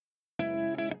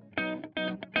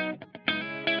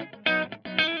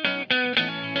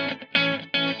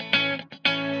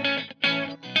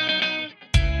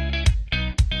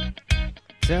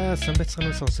За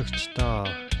самбайцгааны сонсогчдоо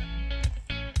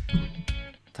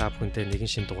та бүхэндээ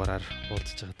нэгэн шин дугаараар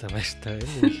уулзж байгаатай баяртай.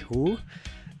 Энэ хүү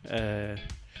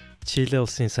Чили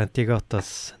улсын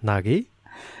Сантьяготоос Наги.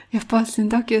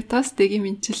 Японы Токиотоос дэгийн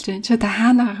мэдчилж байна. Чи та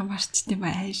хаана байгаа марчд юм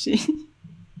ааш.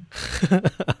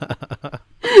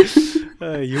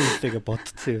 Юу тэгээ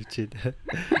бодцсон явж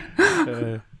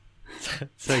байна.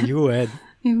 За юу вэ?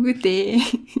 Юу дээ.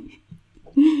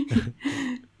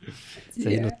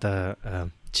 За энэ удаа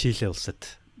Чили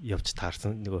улсад явж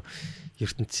таарсан. Нөгөө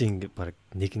ертөнцийн баг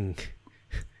нэг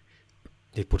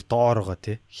бүр доор байгаа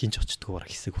тий хинж очтгоо баг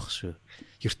хэсэг баг шүү.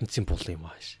 ертөнцийн бул юм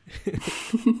ааш.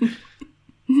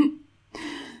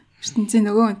 ертөнцийн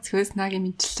нөгөө өнцгөөс Наги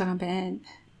мэдчилж байгаа юм байна.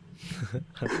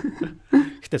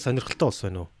 Гэтэ сонирхолтой ус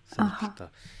байна уу?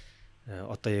 Сонирхолтой.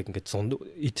 Одоо яг ингээд 100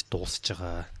 эд дуусж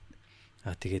байгаа.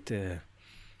 Тэгээд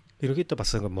ерөнхийдөө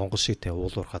бас ингээд Монгол шиг тэ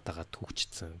уулуурхаад байгаа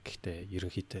хөгжсөн. Гэхдээ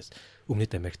ерөнхийдөө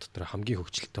Өмнөд Америк дотор хамгийн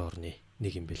хөгжилтэй орны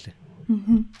нэг юм байлээ.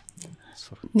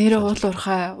 Нэр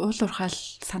уулуурхаал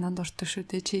санаанд ордог шүү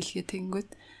дээ Чилгээ тэгэнгүүт.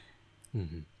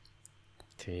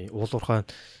 Тий, уулуурхаа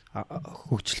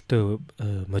хөгжилтэй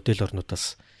модель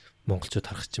орнуудаас монголчууд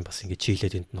харах чинь бас ингээд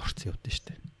Чилээд энд нь орцсон явдсан шүү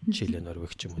дээ. Чилээ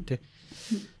Норвег ч юм уу тий.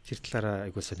 Тэр талаараа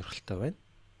айгуу сонирхолтой байна.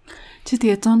 Чи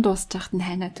тэгээ 100 дуусч байхад нь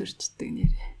хайнаа төрчдөг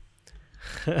нэрээ.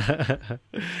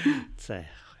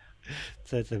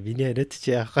 За миний яриад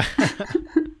чи яах вэ?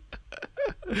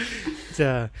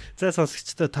 За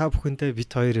сонсогчдоо та бүхэндээ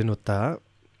бит хоёр энэ удаа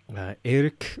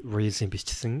Eric Ries-ийн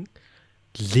бичсэн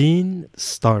Lean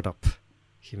Startup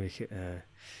хэмээх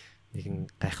нэгэн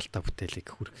гайхалтай бүтээлийг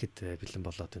хүрэхэд бэлэн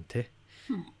болоод байна те.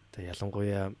 Тэгээ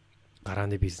ялангуяа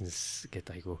гарааны бизнес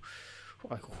гэдэг айгу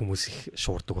хүмүүс их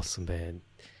шуурдаг болсон байна.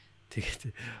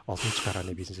 Тэгээд олон ч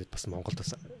гарааны бизнесүүд бас Монголд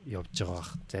бас явж байгаа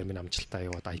бах. Зарим нь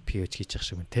амжилттай яваад IPO ч хийж явах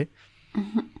шиг юм те.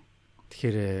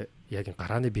 Тэгэхээр яг энэ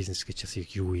гарааны бизнес гэж бас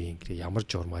юу юм? Ямар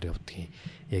журмаар явдгийг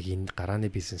яг энэ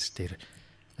гарааны бизнес дээр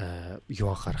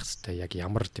юу анхаарах хэрэгтэй? Яг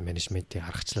ямар менежментийн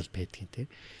аргачлал байдгийг те.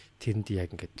 Тэнд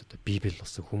яг ингээд одоо Библи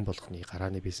болсон хүн болгоны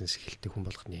гарааны бизнес эхэлдэг хүн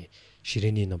болгоны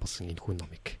ширээний ном болсон энэ хүн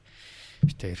номыг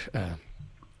битээр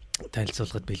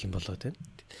танилцуулгад бэлэн болоод байна.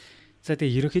 За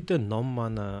тэгээ ерөнхийдөө ном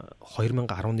маань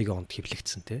 2011 онд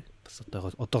хэвлэгдсэн те. Бас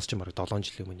одоос ч мараг 7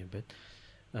 жилийн өмнө юм байна.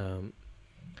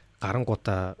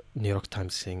 Гарангуудаа New York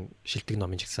Times-ийн шилдэг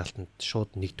номын жагсаалтанд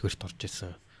шууд нэгдүгээрт орж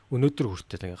исэн. Өнөөдөр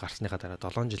хүртэл ингээ гарсныхаа дараа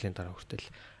 7 жилийн дараа хүртэл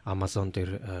Amazon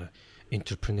дээр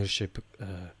entrepreneurship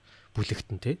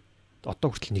бүлэгтэн те.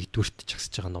 Одоо хүртэл нэгдүгээрт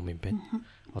жагсаж байгаа ном юм байна.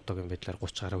 Одоогийн байдлаар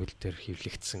 30 гаруй хил дээр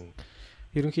хэвлэгдсэн.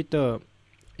 Ерөнхийдөө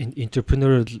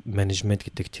entrepreneurial management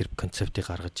гэдэг тэр концептыг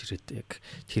гаргаж ирээд яг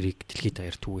тэрийг дэлхийд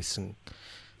даяар түгээсэн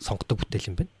сонгодог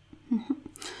бүтээл юм байна.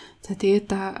 За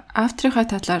тэгээд авторынхаа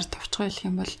талаар товчгоо хэлэх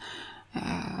юм бол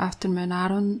автор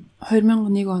маань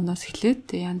 2001 оноос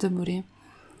эхлээд янз бүрийн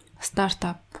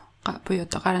стартап буюу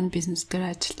гарааны бизнес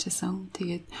дээр ажиллаж байсан.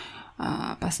 Тэгээд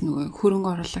бас нөгөө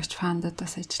хөрөнгө оруулагч фандад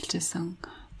бас ажиллаж байсан.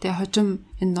 Тэгээд хожим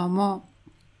энэ номоо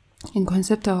энэ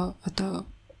концептоо одоо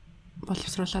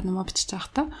боловсруулаад номоо бичиж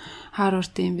байхдаа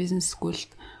Harvard-ийн бизнес скулд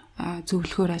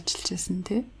зөвлөхөөр ажиллаж байсан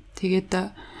тий. Тэгээд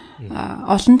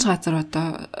олон ч газар одоо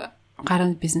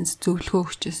гарааны бизнес зөвлөгөө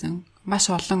өгчээсэн. Маш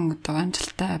олон одоо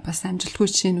амжилттай бас амжилтгүй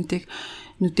жишээнүүдийг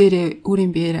нүдэрээ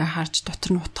өөрийн биеэрээ харж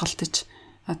дотор нь утгалтаж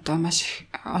одоо маш их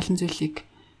олон зүйлийг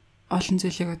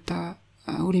одоо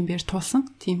өөрийн биеэр туулсан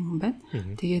тийм хүн байна.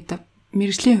 Тэгээд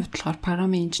мэргэжлийн хувьд болохоор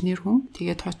програмын инженер хүн.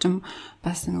 Тэгээд хожим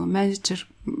бас нэг менежер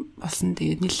болсон.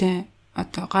 Тэгээд нэлээд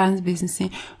одоо гарааны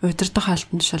бизнесийн удирдах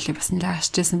албан тушаалыг бас нэлээд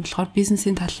ашигласан болохоор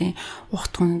бизнесийн талын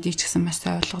ухт хүнүүдийг ч гэсэн маш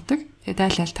сайн ойлгодог. Тэгээд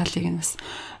айл талыг нь бас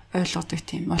ойлгодог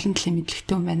тийм олон талын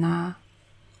мэдлэгтэй хүн байна.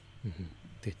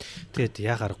 Тэгээд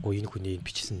яагарахгүй энэ хүний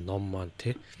бичсэн ном маань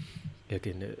те яг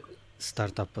энэ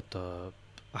стартап одоо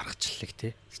аргачлалыг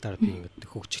те стартапын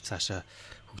хөгжих цаашаа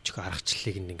хөгжих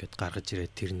аргачлалыг ингээд гаргаж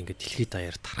ирээд тэр нь ингээд дэлхийд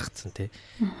даяар тархацсан те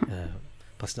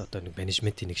бас одоо нэг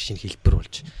менежментийн нэг шинэ хэлбэр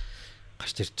болж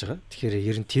гарч ирж байгаа. Тэгэхээр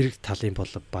ер нь тэр талын бол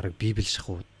баг Библи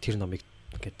шахуу тэр номыг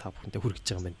ингээд та бүхэндээ хүргэж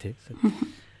байгаа юм байна те.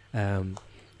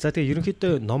 За тэгээ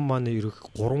ерөнхийдөө ном маань ерөнх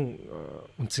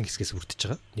 3 үндсэн хэсгээс бүрдэж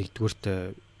байгаа. Нэгдүгээрт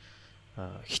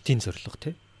хитийн зорилго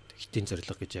те. Хитийн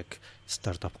зорилго гэж яг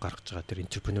стартап гаргаж байгаа тэр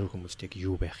энтерпренeur хүмүүст яг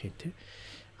юу байх юм те.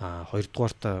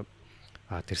 Хоёрдугаарт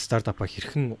тэр стартапа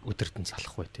хэрхэн өдөртөн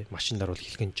салах вэ те. Машинаар бол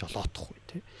хэлхэн жолоодох вэ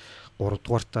те.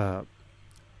 Гуравдугаарт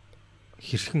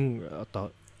хэрхэн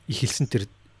одоо ихэлсэн тэр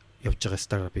явж байгаа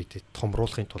стартапыг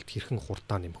томруулахын тулд хэрхэн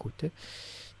хурдаа нэмэх үү те.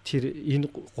 Тэр энэ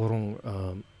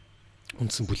 3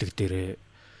 үндсэн бүлэг дээрээ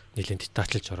нэлээд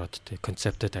детальчилж ороод те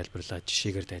концептэд тайлбарлаад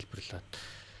жишээгээр тайлбарлаад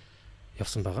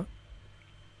явсан байгаа.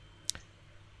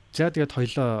 За тэгээд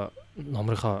хоёлоо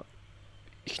номрынхоо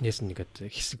эхнээс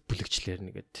нэгэд хэсэг бүлэгчлэр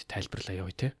нэгэд тайлбарлаа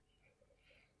явъя те.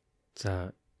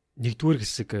 За нэгдүгээр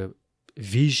хэсэг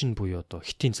vision буюу одоо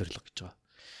хитийн зорилго гэж байгаа.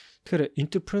 Тэгэхээр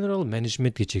entrepreneurial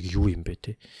management гэж яг юу юм бэ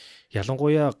те?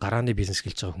 Ялангуяа гарааны бизнес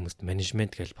гэлж байгаа хүмүүст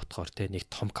менежмент гэж бодохоор те нэг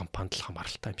том компанид л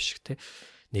хамааралтай юм шиг те.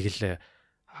 Нэг л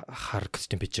хар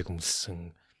костюм бичээг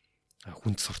өмссөн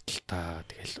хүнд сурталтай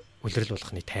тэгэл улирал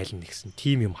болгохны тайлан нэгсэн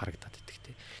тим юм харагдаад байдаг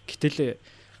те. Гэтэл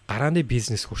гарааны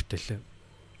бизнес хүртэл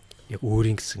яг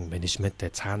өөрийн гэсэн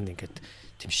менежменттэй цаана ингээд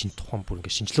тийм шин тухайн бүр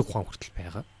ингээд шинжлэх ухаан хүртэл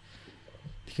байгаа.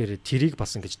 Тэгэхээр тэрийг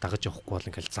бас ингэж дагаж явахгүй бол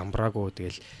ингээл замбраагүй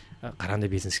тэгэл гарааны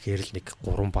бизнес гэрэл нэг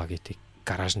 3 баг гэдэг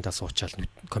гаражнда суучаал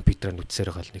компьютераар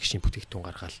нүдсээр гал нэг шин бүтээгдэхүүн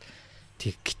гаргаал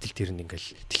тэг гэтэл тэр нь ингээл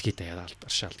дэлхийд даяараад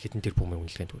аршаал хэдэн тэр бүүмийн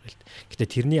үнэлгээнд хүрээлт. Гэтэ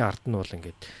тэрний ард нь бол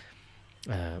ингээд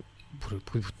бүр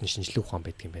бүтэн шинжлэх ухаан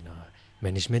байдаг юм байна.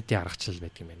 Менежментийн аргачлал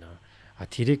байдаг юм байна.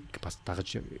 Тэрийг бас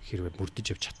дагаж хэрвээ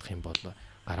мөрдөж явж чадах юм бол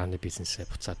гарааны бизнесээ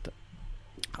буцаад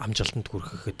амжилтанд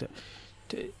хүрэхэд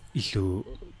илүү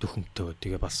дөхөмтөө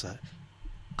тэгээ бас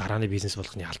гарааны бизнес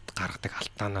болгоны гаргадаг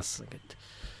алдаанаас ингээд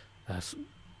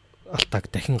алтааг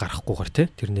дахин гарахгүйгээр тий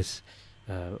тэрнээс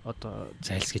одоо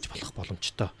зайлсхийж болох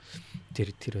боломжтой.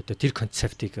 Тэр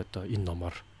концептыг одоо энэ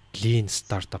номоор lean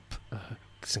startup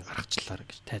гэсэн аргачлалаар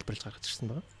гэж тайлбарлаж гаргаж ирсэн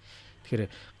байна. Тэгэхээр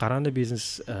гарааны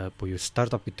бизнес буюу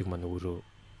стартап гэдэг маань өөрөө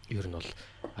ер нь бол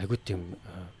айгүй тийм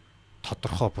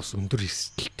тодорхой бус өндөр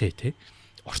эрсдэлтэй тий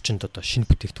орчинд одоо шинэ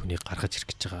бүтээгдэхүүнийг гаргаж ирэх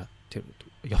гэж байгаа тэр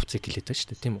явцыг хэлээд байна шүү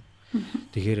дээ тийм үү.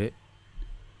 Тэгэхээр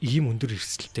ийм өндөр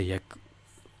эрсдэлтэй яг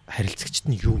харилцагчд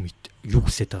нь юу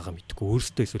хүсэж байгаа мэдгүй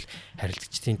өөрөөсөө эсвэл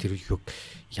харилцагчдын тэр юг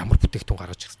ямар бүтээгдэхүүн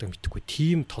гаргаж ирэх гэдэг мэдгүй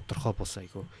тийм тодорхой бус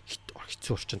айгүй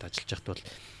хэцүү орчинд ажиллаж байхад бол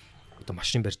одоо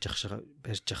машин барьж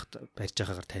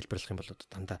байгаагаар тайлбарлах юм бол одоо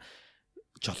дандаа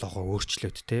жолоогоо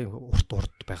өөрчлөөд те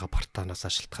урд байгаа партанаас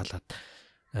шалтгаалаад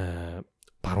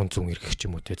баруун зүүн эргэх ч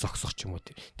юм уу те зогсох ч юм уу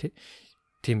те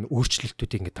тийм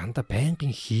өөрчлөлтүүдийг ингээ дандаа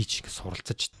байнгын хийж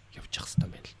суралцаж явж явах хэрэгтэй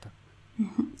байна л да.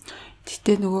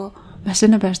 Гэтэ нөгөө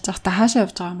машина барьж байхдаа хаашаа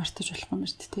явж байгаа мартаж болох юм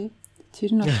шүү дээ.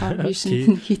 Тэр нь болохоор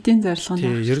вишн хитийн зорилго нь.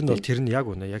 Тийм ер нь бол тэр нь яг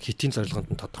үнэ яг хитийн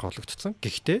зорилгонд нь тодорхойлогдсон.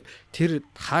 Гэхдээ тэр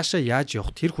хаашаа яаж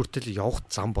явах тэр хүртэл явах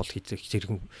зам бол тэр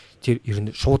ер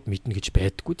нь шууд мэднэ гэж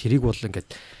байдаггүй. Тэрийг бол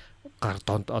ингээд гар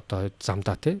донд одоо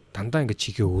замдаа те дандаа ингээд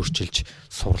чигээ өөрчилж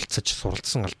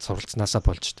суралцсанаасаа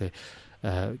болж те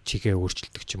чигээ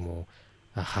өөрчилдөг ч юм уу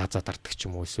хаазаа дарддаг ч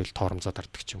юм уу эсвэл торомзоо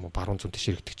дарддаг ч юм уу баруун зүүн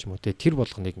тишэрэгдэг ч юм уу те тэр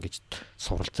болгоныг ингээд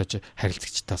суралцаж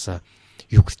харилцагчтаасаа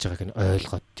юу гэж байгааг нь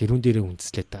ойлгоод тэрүүн дээрээ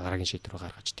үндэслээд дараагийн шийдвэр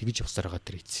гаргаж тэгж явсаар байгаа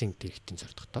тэр эцсийн дэрэгтийн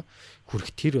зорилготой хүрэх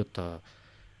тэр одоо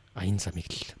аян замыг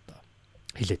л одоо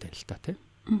хэлээд байна л та тийм.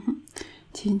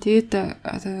 Тийм тэгээд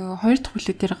хоёр дахь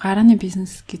бүлэг дээр гарааны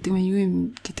бизнес гэдэг нь юу юм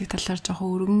гэдэг талаар жоохон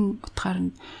өргөн утгаар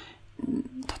нь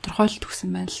тодорхойлт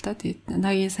өгсөн байна л та. Тэгээд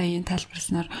нагийн саяын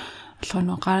тайлбарснаар болохоор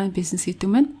нөгөө гарааны бизнес гэдэг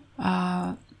нь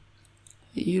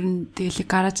ер нь тэгэл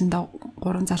гаражинда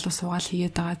 3 залуу суугаал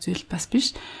хийгээд байгаа зүйл бас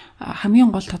биш.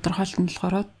 Хамгийн гол тодорхойлт нь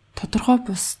болохоор тодорхой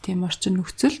бус тийм орчин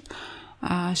нөхцөлд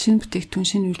шинэ бүтээгдэхүүн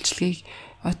шинэ үйлчилгээг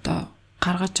одоо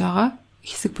гаргаж байгаа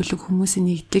хэсэг бүлэг хүмүүсийн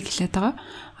нэгдэг хэлээд байгаа.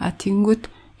 Тэгэнгүүт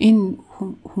энэ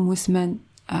хүмүүс маань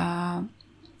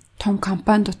том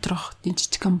компани доторх энэ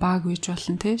жижигхэн баг үйж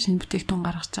болно те шинэ бүтээгдэхүүн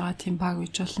гаргаж байгаа тийм баг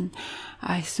үйж болно.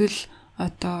 Эсвэл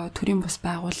одоо төрийн бус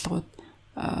байгууллагууд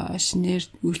шинээр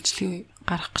үйлчлэгээ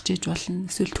гаргах гэж болно.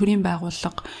 Эсвэл төрийн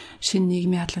байгууллага шинэ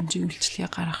нийгмийн халамжийн үйлчлэгээ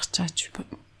гаргах гэж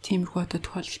тиймэрхүү одоо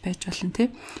тохиолдол байж болно тий.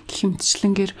 Гэх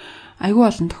мэтчлэнгээр аюул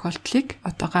олон тохиолдлыг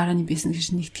одоо гарааны бизнес гэж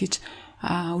нэгтгэж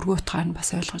өргөө утгаар нь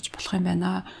бас ойлгож болох юм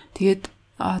байна. Тэгээд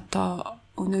одоо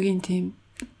өнөөгийн тийм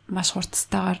маш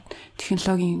хурцтайгаар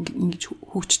технологийн ингэж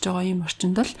хөгжиж байгаа ийм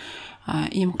орчинд бол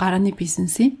ийм гарааны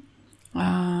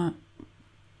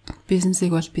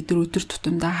бизнесийг бол бид нар өдөр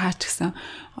тутамдаа хаач гэсэн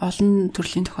олон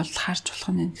төрлийн тохиолдол харж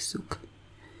болох нь гэсэн үг.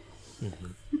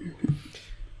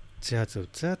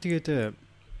 За тэгээд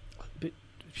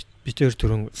бид хоёр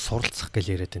түрүүн суралцах гэж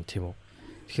яриад байна тийм үү.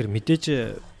 Тэгэхээр мэдээж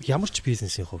ямар ч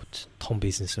бизнесийн хувьд том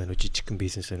бизнес байна уу, жижигхэн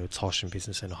бизнес байна уу, цоошин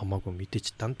бизнес байна уу хамаагүй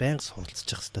мэдээж данд байнга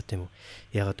суралцах хэрэгтэй тийм үү.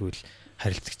 Ягаад гэвэл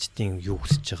харилцагчдын юу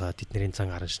хүсэж байгаа тэдний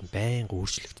зан аран шин байнга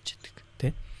өөрчлөгдөж идэг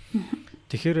тийм.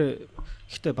 Тэгэхээр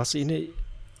ихтэй бас энэ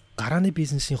гарааны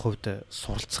бизнесийн хувьд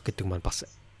суралцах гэдэг маань бас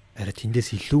арай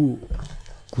тэндээс илүү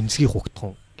гүнзгий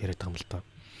хугтхан яриад байгаа юм л да.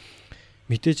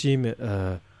 Мэдээж ийм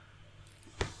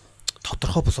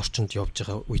тодорхой бус орчинд явж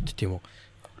байгаа үед тийм үү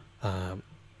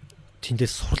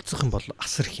тэндээс суралцах юм бол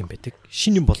асар их юм байдаг.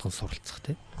 Шинэ юм болгон суралцах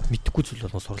тийм. Мэдхгүй зүйл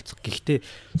болгон суралцах. Гэхдээ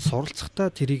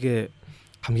суралцахдаа тэрийг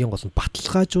хамгийн гол нь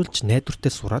баталгаажуулж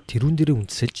найдвартай сураад тэрүүн дээрээ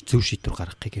үндэслэж зөв шийдвэр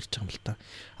гаргахыг ярьж байгаа юм л та.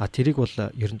 Тэрийг бол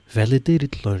ер нь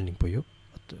validated learning буюу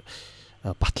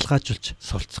баталгаажуулж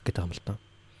суралцах гэдэг юм л та.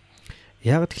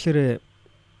 Яг тэгэхээр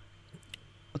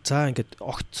за ингээд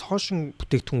огт цоошин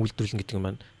бүтээгдэхүүн үйлдвэрлэн гэдэг юм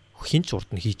маань хинч урд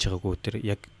нь хийж байгаагүй тэр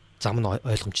яг зам нь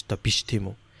ойлгомжтой биш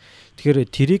тийм үү. Тэгэхээр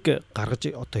тэрийг гаргаж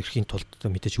одоо ирэхийн тулд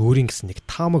мэдээж өөрийн гэсэн нэг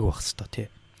таамаг байх хэрэгтэй тий.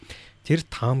 Тэр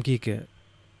таамгийг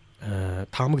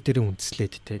таамаг дээр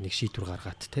үндэслээд тий нэг шийдвэр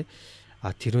гаргаад тий.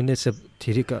 Тэрүүнээс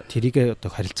тэрийг одоо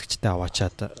харилцагчтай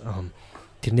аваачаад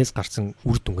тэрнээс гарсан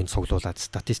үр дүнгийн цуглуулад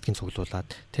статистикийн цуглуулад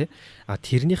тий.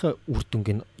 Тэрнийхээ үр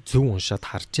дүнгийг зөв уншаад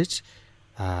харж иж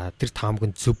тэр таамаг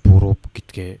нь зөв буруу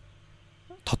гэдгээ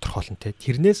тодорхойлно тий.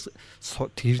 Тэрнээс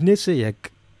яг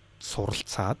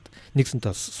суралцаад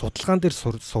нэгсэнтэй судалгаан дээр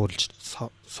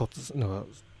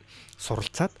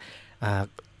суралцаад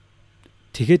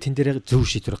тэгээд тэн дээр зөв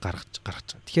шийдвэр гаргаж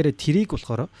байгаа. Тэгэхээр тэрийг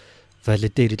болохоор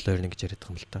validated learning гэж яриад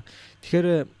байгаа юм л та. Тэгэхээр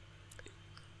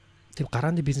тийм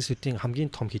гарааны бизнесүүдийн хамгийн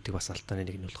том хийдэг бас алдааны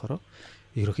нэг нь болохоор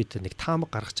ерөөхдөө нэг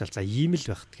таамаг гаргачаал за ийм л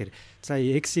байх. Тэгэхээр за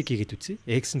X-ийг хийгээд үзье.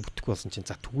 X нь бүтэхгүй болсон чинь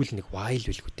за тэгвэл нэг Y л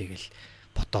үлгүүтэйгээл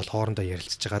ботол хоорондоо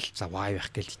ярилцж байгаа л за Y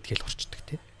байх гээл итгэл орчдөг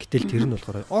тий. Гэтэл тэр нь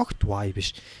болохоор огт Y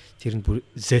биш. Тэр нь бүр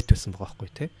Z байсан байгаа байхгүй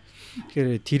тий.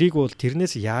 Тэгэхээр тэрийг бол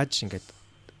тэрнээс яаж ингээд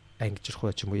ангижрах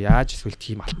вэ ч юм уу яаж эсвэл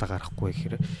тийм алдаа гарахгүй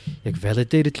гэхээр яг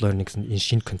validated learning гэсэн энэ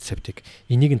шинэ концептыг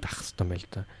энийг нь даах хэрэгтэй юм байл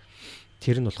да.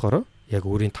 Тэр нь болохоор яг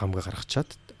өөрийн таамгаа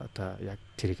гаргачаад одоо яг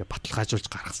тэрийг баталгаажуулж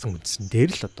гаргасан үндсэн дээр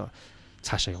л одоо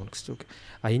цаашаа явна гэсэн үг.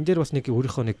 Энэ дээр бас нэг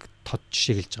өөрийнхөө нэг тод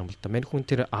жишээ хэлж байгаа юм л да. Мань хүн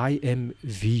тэр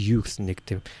IMVU гэсэн нэг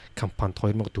тийм компанид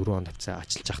 2004 онд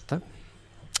ажиллаж байхдаа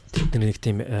тэр нэг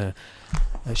тийм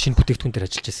шинэ бүтээгдэхүүн дээр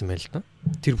ажиллаж байсан байл л да.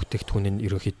 Тэр бүтээгдэхүүн нь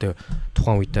ерөөхдөө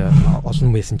тухайн үед олон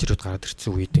мессенжерүүд гараад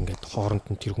ирсэн үед ингээд хооронд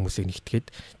нь тэр хүмүүсийг нэгтгээд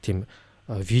тийм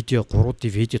видео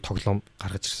 3D видео тоглоом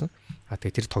гаргаж ирсэн.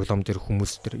 Тэгээ тэр тоглоом дээр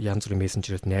хүмүүс тэр янз бүрийн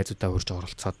мессенжерүүд найзуудаа урьж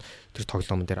оролцоод тэр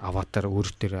тоглоом дээр аватар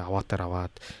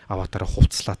аваад аватараа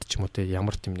хувцлаад ч юм уу те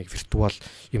ямар тийм нэг виртуал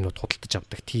юмнууд худалдаж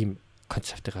авдаг тийм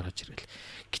концептыг гаргаж ирэл.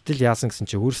 Гэтэл яасан гэсэн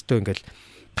чи өөрөөсөө ингээл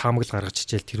таамаглал гаргаж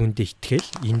ичээл тэрүүндээ итгээл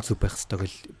энэ зүг байх ёстой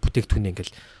гэл бүтээгдэхүүнээ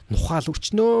ингээл нухаал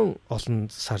өчнөө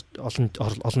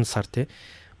олон сар те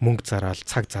мөнгө зараал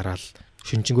цаг зараал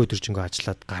шинжэнгөө дөржингөө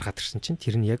ажиллаад гаргаад ирсэн чинь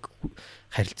тэр нь яг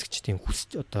харилцагчдын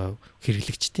одоо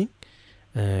хэрэглэгчдийн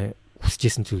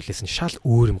хүсэжсэн зүйлээс нь шал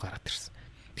өөр юм гараад ирсэн.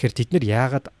 Тэгэхээр тэд нэр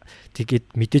яагаад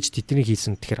тэгээд мэдээж тэдний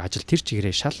хийсэн тэгэхээр ажил тэр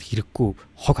чигээрээ шал хэрэггүй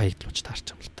хог хаягдлууч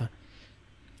таарч байгаа юм л та.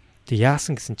 Тэг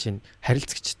яасан гэсэн чинь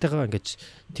харилцагчтайгаа ингэж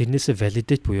тэрнээсээ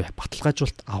validate буюу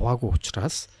баталгаажуулалт аваагүй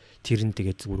учраас тэр нь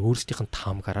тэгээд зүгээр өөрсдийнх нь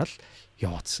таамгаараа л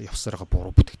явсараа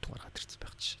буруу бүтээгдэхүүн гаргаад ирсэн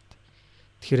байх жишээ.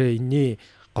 Тэгэхээр энэний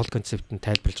гол концепт нь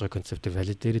тайлбарлаж байгаа концепт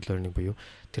validated learning буюу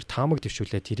тэр таамаг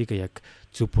дэвшүүлээ тэрийг яг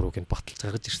зөв бурууг нь баталж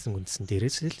гаргаж ирсэн үндсэн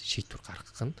дээрээс л шийдвэр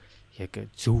гаргах нь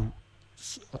яг зөв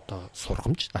одоо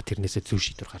сургамж тэрнээсээ зөв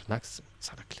шийдвэр гарна гэсэн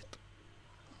санааглаад.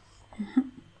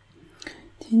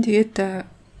 Тийм тэгээд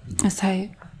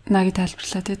сая наги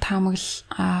тайлбарлаа тий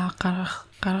таамаглал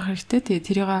гаргах хэрэгтэй. Тэгээд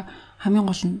тэрийг хамгийн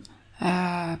гол нь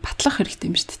батлах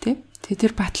хэрэгтэй юм шүү дээ тий. Тэгээд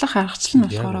тэр батлах аргачлал нь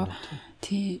болохоор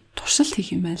тий туршилт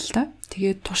хийх юм байна л да.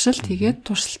 Тэгээд туршилт хийгээд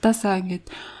туршилтаасаа ингээд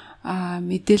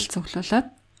мэдээлэл цуглуулад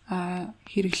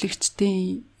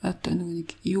хэрэглэгчдийн одоо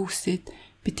нэг юу гэсэд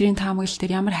бидний таамаглал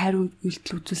дээр ямар хариу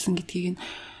үйлдэл үзүүлсэн гэдгийг нь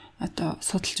одоо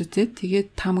судалж үзээд тэгээд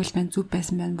таамаглал маань зөв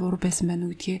байсан байна, буруу байсан байна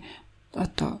уу гэдгийг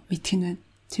одоо мэдэх нь байна.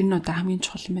 Тэр нь одоо хамгийн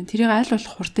чухал юм байна. Тэрийг аль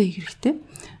болох хурдан хийх хэрэгтэй.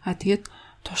 Тэгээд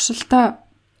туршилтаа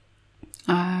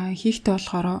хийхдээ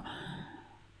болохоор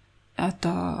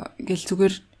одоо ингээл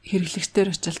зүгээр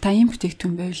хэрэглэгчдэр очил та ийм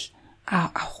бүтээгдэхүүн байвал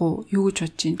авах уу юу гэж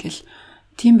бодож ийн гэл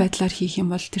тийм байдлаар хийх юм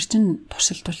бол тэр чинь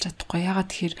туршилтуулж чадахгүй. Ягаад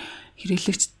тэгэхээр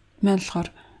хэрэглэгч маань болохоор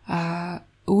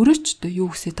өөрөө ч одоо юу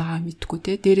хүсэж байгаа мэдгүй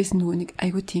те. Дээрээс нөгөө нэг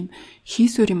айгуу тийм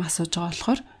хийсвэр юм асууж байгаа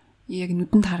болохоор яг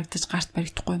нүдэнд харагдаж гарт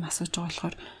баригдахгүй юм асууж байгаа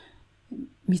болохоор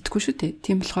мэдгүй шүү те.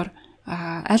 Тийм болохоор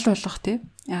аль болох те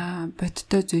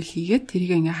бодиттой зүйл хийгээд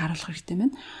тэрийг ингээ харуулах хэрэгтэй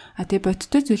байна. Тэгээ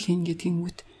бодиттой зүйл хийн гэдэг нь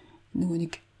нөгөө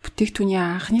нэг бүтээгдэхүүний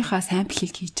анхныхаа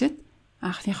самплыг хийчихэд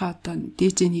анхныхаа одоо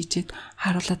дээжээ хийчихэд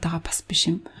харуулад байгаа бас биш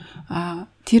юм.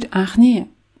 Тэр анхны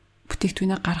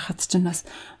бүтээгдэхүүнээ гаргахад ч бас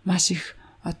маш их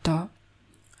одоо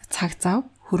цаг зав,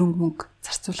 хөрөнгө мөнгө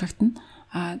зарцуулагдана.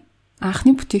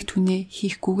 Анхны бүтээгдэхүүнээ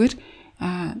хийхгүйгээр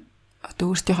одоо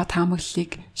өөртөөхөө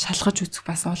таамаглалыг шалгаж үзэх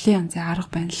бас олон янзын арга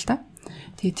байна л да.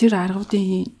 Тэгээ тэр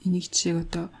аргуудын энийг жишээг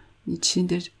одоо жишээн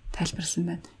дээр тайлбарласан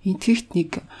байна. Энтгэгт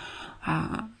нэг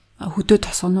хөдөө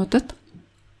тосгонуудад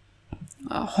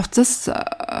хувцас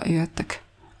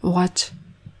угааж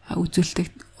үзүүлдэг,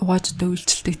 угааж одоо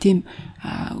үйлчилдэг тийм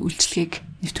үйлчлэгийг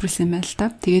нэвтрүүлсэн юм байна л да.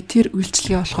 Тэгээд тэр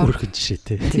үйлчлэгээ болохоор хөөрхөн жишээ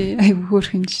тий айгүй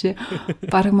хөөрхөн жишээ.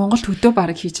 Бараг Монголд хөдөө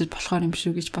бараг хийчихэл болохоор юм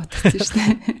шүү гэж бодчихсон шүү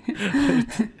дээ.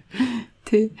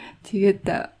 Тий. Тэгээд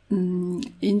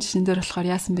энэ жишээн дээр болохоор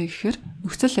яасан бэ гэхээр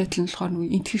нөхцөл байдал нь болохоор нэг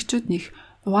энтгэгчүүд нэг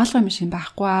угаалгын машин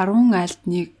байхгүй 10 айлд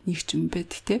нэг ч юм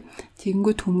байдаг тий.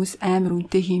 Тэгэнгүүт хүмүүс амар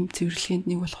үнэтэй хийм цэвэрлэхэд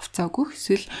нэг бол хувцаа өгөх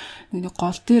эсвэл нэг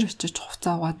гол дээр очиж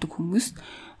хувцаа угаадаг хүмүүс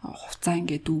хувцаа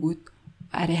ингээд өгөөд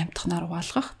арай хамтхнаар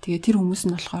угаалгах. Тэгээ тэр хүмүүс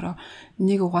нь болохоор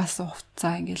нэг угаасан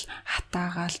хувцаа ингээд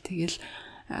хатаагаал тэгэл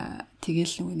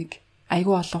нэг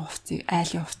айгүй олон хувцыг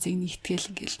айлын хувцыг нэгтгэл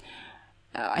ингээд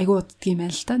айгүй уддгийм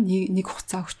байл л да. Нэг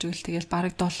хугацаа өгчөөл тэгэл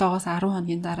бараг 7-оос 10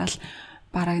 хоногийн дараа л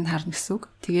бараг нь харна гэсэн үг.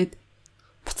 Тэгээд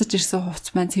буцаж ирсэн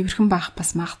хувц маань цэвэрхэн байх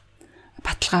бас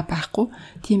баталгаа байхгүй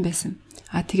тийм байсан.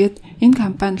 Тэгээд энэ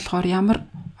компани болохоор ямар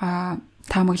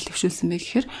таамаглал төвшүүлсэн бэ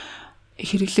гэхээр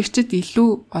хэрэглэгчид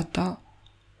илүү одоо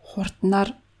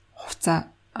хурднаар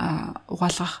хувцаа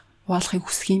угаалгахыг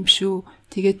хүсэх юм шүү.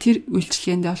 Тэгээд тэр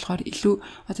үйлчлэгээндээ болохоор илүү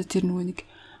одоо тэр нөгөө нэг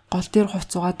гол дээр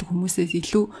хувц угаадаг хүмүүсээс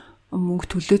илүү мөнгө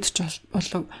төлөөд ч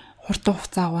болов хурдан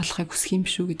хувцаа угаалгахыг хүсэх юм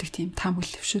шүү гэдэг тийм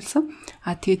таамаглал төвшүүлсэн.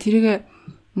 Тэгээд тэрийг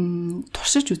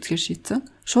туршиж үзэхээр шийдсэн.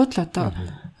 Шууд л одоо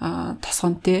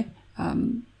тосгонтэй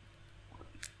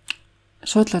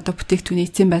шууд л одоо бүтээгдэхүүний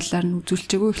эцсийн байдлаар нь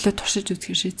үзүүлчихгүй эхлээд туршиж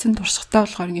үзэхээр шийдсэн. Туршихтаа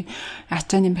болохоор ингээ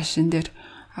ачааны машин дээр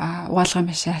угаалгын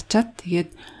машин ачаад тэгээд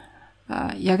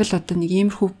яг л одоо нэг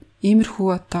иймэрхүү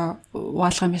одоо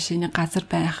угаалгын машины газар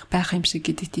байх юм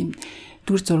шиг гэдэг тийм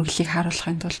дүр зураглалыг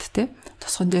харуулахын тулд те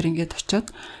тосгон дээр ингээд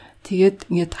очиод тэгээд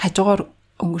ингээд хажуугаар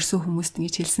өнгөрсөн хүмүүст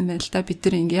ингэж хэлсэн байл та бид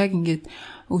нар яг ингээд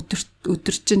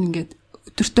өдөр чинь ингээд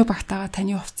өдөртөө багтаага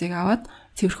таны хувцыг аваад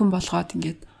цэвэрхэн болгоод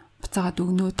ингээд буцаагаад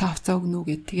өгнө та хувцаа өгнө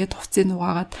гэд тэгээд хувцыг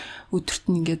нугаагаад өдөрт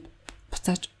нь ингээд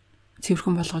буцааж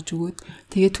цэвэрхэн болгож өгөөд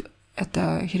тэгээд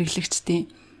одоо хэрэглэгчдийн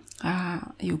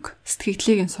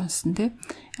сэтгэлдлийг нь сонссон те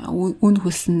үн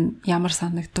хөлс нь ямар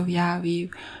санагдав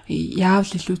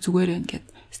яавал илүү зүгээр байна гэд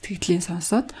сэтгэлдлийг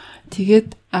сонсоод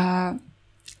тэгээд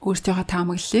өөртөөхөө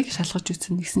таамаглалыг шалгаж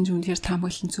үзсэн нэгсэн ч үнэхээр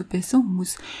таамаглал нь зүв байсан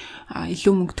хүмүүс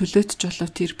илүү мөнгө төлөөч болов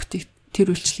тэр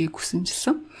үйлчлэгийг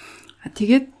хүсэмжилсэн.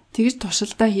 Тэгээд тэгж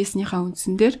туршилтаа хийснийхаа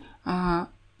үндсэн дээр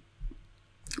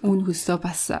үн хөлсөө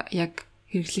бас яг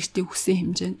хэрэглэгчдийн хүссэн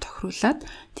хэмжээнд тохируулаад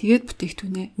тэгээд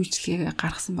бүтээгдэхүүнээ үйлчлэгээ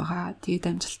гаргасан байгаа. Тэгээд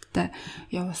амжилттай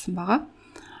явуулсан байгаа.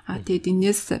 Тэгээд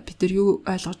энэс бид нар юу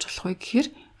ойлгож болох вэ гэхээр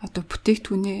одоо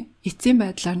бүтээгдэхүүнээ эцсийн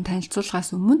байдлаар нь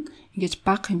танилцуулахаас өмнө ингэж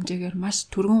бага хэмжээгээр маш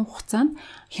түргэн хугацаанд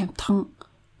хямдхан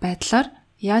байдлаар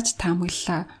яаж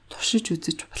таамаглалаа туршиж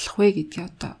үзэж болох вэ гэдгийг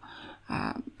одоо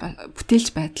бүтээлч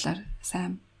байдлаар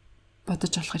сайн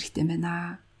бодож олох хэрэгтэй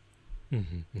байна.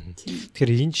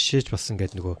 Тэгэхээр энэ жишээж бас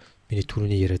ингээд нөгөө миний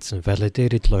түрүүний яриадсан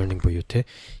validated learning буюу те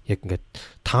яг ингээд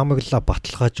таамаглалаа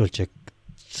баталгаажуулж яг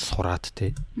сураад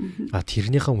те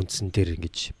тэрнийхээ үндсэн дээр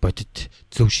ингэж бодит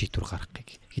зөв шийдвэр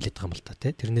гаргахыг хэлээд байгаа юм л та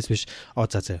те тэрнээс биш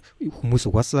за хүмүүс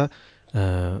угаасаа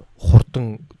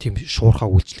хурдан тийм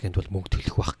шуурхаа үйлчлэгэнд бол мөнгө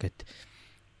төлөх байх гэд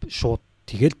шууд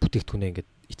тэгэл бүтээгдэхүүнээ ингээд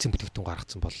эцсийн бүтээгдэхүүн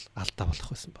гаргацсан бол алдаа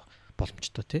болох байсан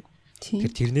боломжтой те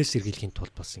тэгэхээр тэрнээс сэргийлэхийн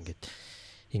тулд бас ингээд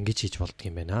ингэж хийж болдго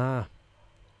юм байна.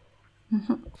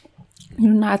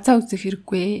 Юу н азаа үзэх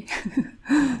хэрэггүй.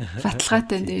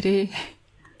 Баталгаатай дээрээ.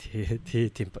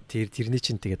 Тийм тэрний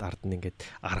чинь тэгээд ард нь ингээд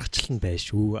аргачлал нь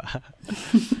байж шүү.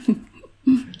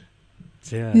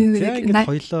 За ингээд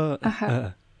хоёлоо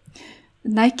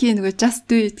Nike нөгөө just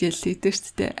do it гэж хэлдэг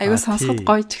шүү дээ. Аюу сонсоход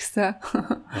гоё ч гэсэн.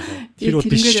 Тэр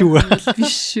биш шүү.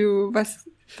 Биш шүү. Бас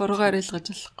буруугаар ойлгож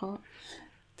болохгүй.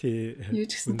 Тий. Юу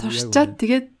ч гэсэн туршичаад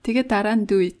тэгээд дараа нь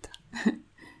do it.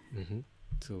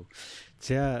 Зөв.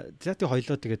 За тий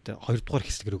хоёлоо тэгээд 2 дугаар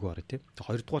хэсэг рүү орё тий.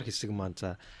 2 дугаар хэсэг маань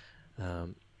за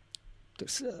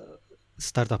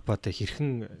стартапад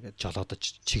хэрхэн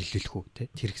жолоодож чиглүүлэх үү тий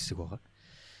тэр хэсэг байгаа.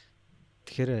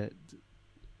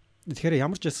 Тэгэхээр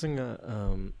ямар ч байсан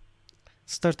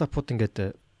стартапууд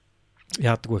ингээд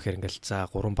яадаг вэ гэхээр ингээд за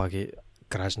 3 багийн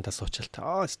гаражнда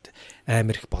суучаал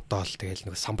амар их бодоол тэгэл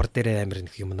нэг самбар дээр амар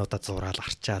их юмнуудаа зураал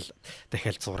арчаал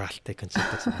дахиад зураалтай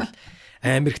концепт зураал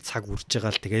амар их цаг үрж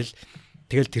байгаа л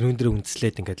тэгэл тэрүүн дээр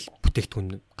үндэслээд ингээд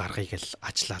бүтээгдэхүүн гаргая гэл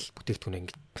ажиллаал бүтээгдэхүүн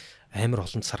ингээд амар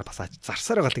олон сар бас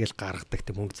зарсаар байгаа тэгэл гаргадаг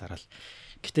тэг мөнгө зараал.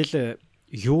 Гэтэл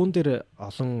юун дээр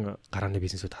олон гарааны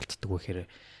бизнесүүд алддаг вэ гэхээр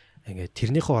ингээд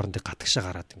тэрнийхээ хоорондын гадагшаа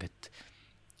гараад ингээд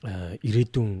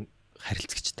ирээдүйн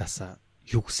харилцагчдаасаа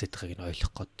юу хүсэж байгааг нь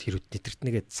ойлгох гээд тэр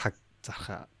нэтртнийгээ цаг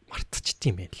зархаа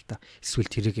мартчихдсан юм байна л да.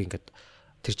 Эсвэл тэрийг ингээд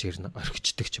тэр чигээр нь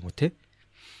орхичдаг ч юм уу те.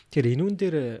 Тэгэхээр энүүн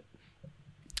дээр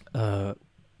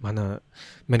манай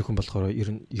хүн болохоор ер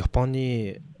нь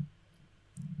Японы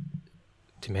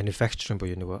manufacturing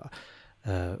буюу нөгөө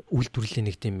үйлдвэрлэлийн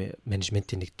нэг тийм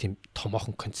менежментийн нэг тийм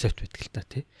томоохон концепт байдаг л та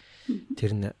тий.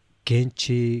 Тэр нь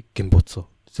Генчи Гимбуцу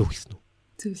зөв хэлсэн үү?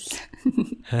 Зөв.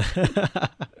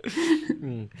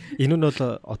 Энэ нь бол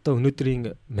одоо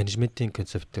өнөөдрийн менежментийн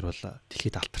концептэр бол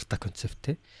дэлхийд алдартай концепт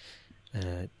тий.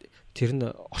 Тэр нь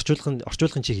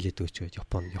орчуулгын чи хэлээд өгч байд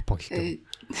Япон хэлтэй.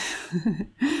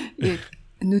 Яг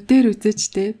нүдээр үзэж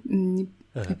те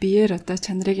биеэр одоо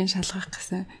чанарыг нь шалгах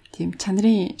гэсэн тийм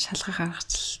чанарын шалгах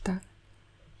аргачлалтай.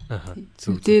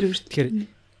 Нүдээр үр.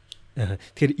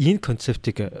 Тэгэхээр энэ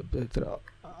концептыг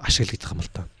ашиглагдах юм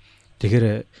л та.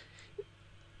 Тэгэхээр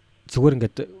зүгээр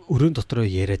ингээд өрөөнд дотроо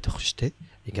яриад байх шүү дээ.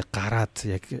 Ингээд гараад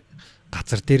яг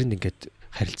газар дээр нь ингээд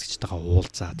харилцагчтайгаа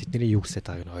уулзаад тэдний юу гэсэж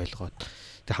байгааг нь ойлгоод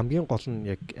тэг хамгийн гол нь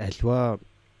яг альва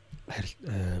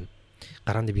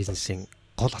гарааны бизнесийн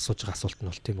гол асууж байгаа асуулт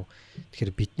нь бол тийм үү.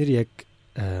 Тэгэхээр бид нэр яг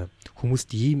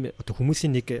хүмүүст ийм одоо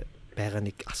хүмүүсийн нэг байгаа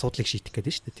нэг асуудлыг шийдэх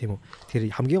гэдэг шүү дээ тийм үү.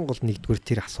 Тэгэхээр хамгийн гол нэгдүгээр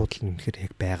тэр асуудал нь үнэхээр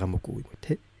яг байгаа мөгүй юм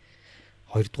те.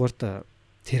 Хоёрдугаарт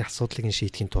тэр асуудлыг нь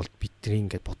шийдэхин тулд бидний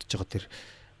ингээд бодож байгаа тэр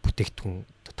бүтээгдэхүүн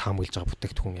таамаглаж байгаа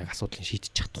бүтээгдэхүүн яг асуудлыг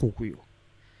шийдэж чадахгүй юу.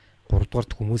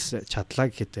 Гуравдугаарт хүмүүс чадлаа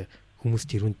гэхэд хүмүүс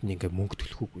тэрүүнд нь ингээ мөнгө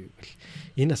төлөхгүй юу гэл.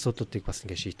 Энэ асуудлуудыг бас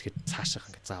ингээ шийдэхэд цаашаа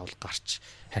ингээ заавал гарч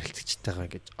харилцагчтайгаа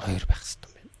ингээ ойр байх хэрэгтэй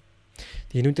юм байна.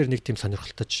 Тэгээ энэ дээр нэг тийм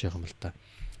сонирхолтой жишээ юм л да.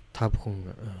 Та бүхэн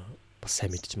бас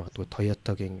сайн мэдж магадгүй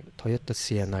Toyota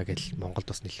Sienna гэл Монголд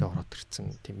бас нэлээд ороод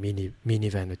ирсэн тийм мини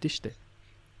ван үүд нь шүү дээ.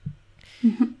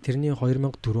 Тэрний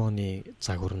 2004 оны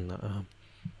загвар нь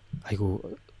айгу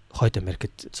хойд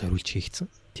Америкт зориулж хийгдсэн.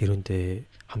 Тэрүүндээ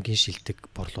хамгийн шилдэг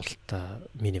борлуулалттай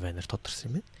мини ванаар тодорсон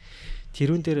юм байна.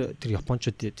 Тэрүүн дээр тэр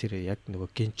японочууд тэр яг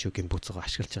нөгөө Генчи Гимбуцугаа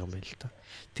ашиглаж байгаа юм байна л да.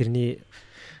 Тэрний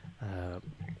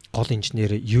гол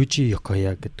инженер Южи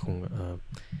Йокоя гэдэг хүн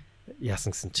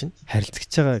яасан гэсэн чинь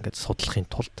харилцагч байгаа ингээд судлахын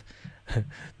тулд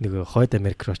нөгөө хойд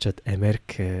Америк руу очиод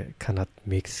Америк, Канад,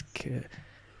 Мексикийн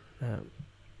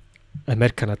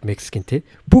те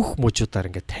бүх мужуудаар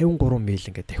ингээд 53 миль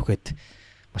ингээд давхиад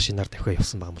машинаар давхиа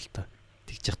явсан байгаа юм л та.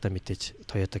 Тэгж явахдаа мэдээж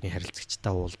Toyota-гийн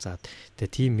харилцагчтай уулзаад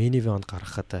тэгээ тийм минивэн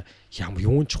гаргахад ямар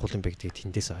юун чухал юм бэ гэдгийг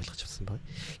тэндээс ойлгож авсан байна.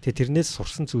 Тэгээ тэрнээс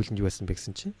сурсан зүйл нь юу байсан бэ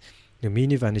гэсэн чинь нөгөө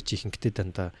минивэн чи ихэнхдээ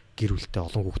дандаа гэр бүлтэй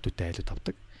олон хүүхдүүдтэй айлууд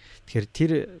авдаг. Тэгэхээр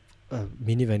тэр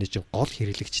минивэн чинь гол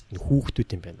хэрэглэгчд нь хүүхдүүд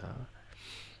юм байна.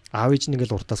 Аав ээж нь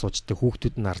ингээл уртаа суучдаг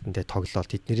хүүхдүүд нь ард нь тоглоал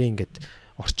тэдний ингээд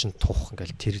орчин тух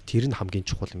ингээл тэр нь хамгийн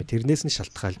чухал юм. Тэрнээс нь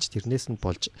шалтгаалж тэрнээс нь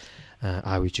болж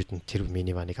аав ээжүүд нь тэр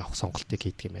миниваныг авах сонголтыг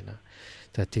хийдэг юм байна.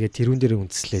 За тэгээд тэрүүн дээр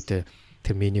үндэслээд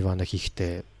тэр минивана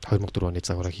хийхдээ 2004 оны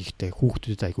загвараа хийхдээ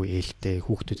хүүхдүүдэд айгүй ээлтэй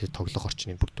хүүхдүүдэд тоглох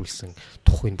орчныг бүрдүүлсэн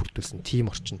тухыг бүрдүүлсэн тим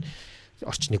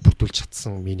орчныг бүрдүүлж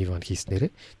чадсан миниван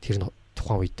хийснээрээ тэр нь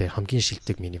тухайн үедээ хамгийн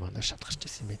шилдэг миниванаар шалгарч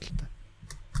ирсэн юм байна л та.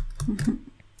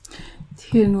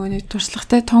 Тэгэхээр нөгөө нэг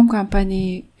туршлагатай том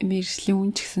компани мэргэжлийн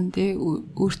үн ч гэсэн те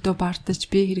өөртөө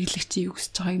бардаж би хэрэглэгчийн юу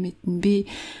хүсэж байгааг мэднэ. Би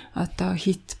одоо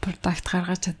хит продакт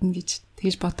гаргаж чадна гэж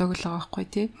тэгж бодоог л байгаа байхгүй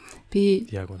те. Би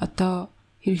одоо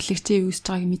хэрэглэгчийн юу хүсэж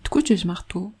байгааг мэдэхгүй ч биш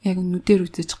магадгүй. Яг нүдээр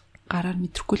үзэж гараар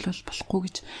мэдрэхгүй л болохгүй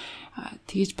гэж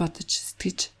тэгж бодож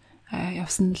сэтгэж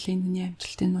явсан л энэ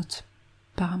амжилтын нууц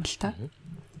байгаа юм л та.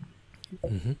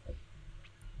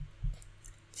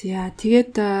 За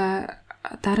тэгээд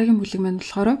дараагийн бүлэг маань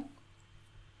болохоор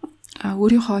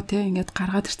өөрийнхөө те ингээд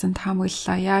гаргаад ирсэн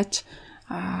таамаглалаа яаж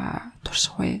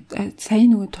турших вэ?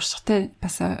 Сайн нөгөө туршихтай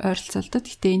бас ойролцоо л да.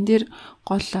 Гэтэ энэ дээр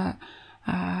гол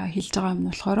хэлж байгаа юм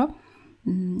нь болохоор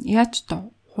яаж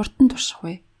хурдан турших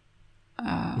вэ?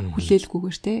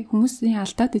 Хүлээлгүйгээр те хүмүүсийн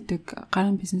алдаад идэг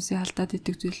гарын бизнесийн алдаад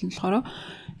идэг зүйл нь болохоор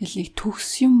нэг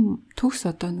төгс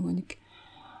одоо нөгөө нэг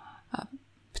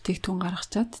бүтээгдэхүүн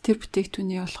гаргачаад тэр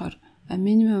бүтээгдэхүүний болохоор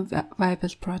minimum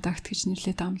viable product гэж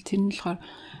нэрлэдэг юм. Тэр нь болохоор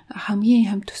хамгийн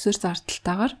хамт төсөр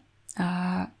зардалтайгаар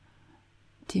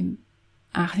тийм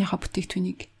анхныхаа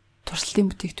бүтээгдэхүүнийг туршилтын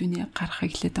бүтээгдэхүүнийг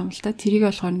гаргахыг хэлээд байгаа юм л да. Тэрийг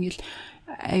болохоор ингээл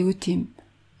аюу тийм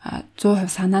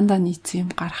 100% санаандаа нийцсэн юм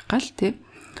гаргах гал тий.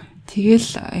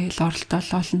 Тэгэл оролдол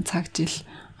олон цаг жил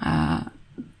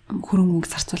хөрөнгө мөнгө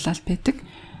зарцуулаад байдаг.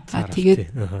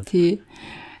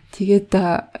 Тэгээд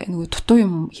нөгөө дутуу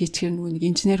юм хийчихэр нөгөө нэг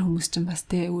инженер хүмүүс ч бас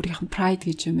те өөрийнх нь pride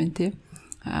гэж юм байна те.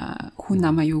 Хүн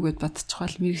намаа юу гэд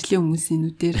бодчихвол мэрэгжлийн хүмүүсийн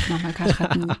нүдээр намайг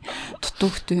харахад нэг дутуу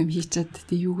хөтөө юм хийчихэд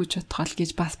те юу гэж бодохол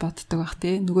гэж бас боддог бах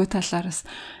те. Нөгөө талаараас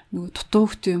нөгөө дутуу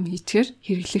хөтөө юм хийчихэр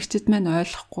хэрэглэгчд маань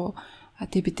ойлгохгүй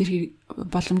те бид нар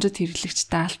боломжит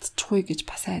хэрэглэгчтэй алдчихгүй гэж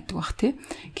бас айдаг бах те.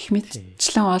 Гэх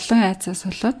мэтчлэн олон айцаас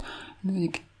болоод нөгөө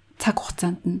нэг цаг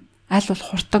хугацаанд нь аль бол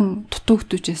хурдан дутуу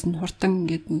хөтөжээс нь хурдан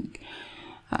ингээд нэг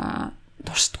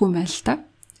туршдаггүй мэн л та.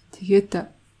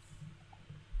 Тэгээд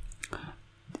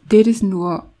дээрээс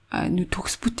нөгөө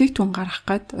төгс бүтээгдэхүүн гаргах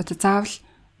гээд одоо заавал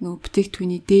нөгөө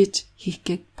бүтээгдэхүүний дээж хийх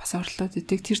гээд бас орлоод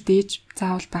идэг. Тэр дээж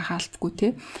заавал байх албагүй те.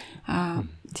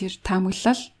 Тэр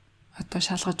таамаглал одоо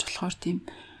шалгаж болохоор тийм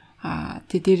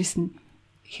тэ дээрэс нь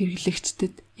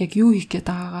хэрэглэгчдэд яг юу хийх гээд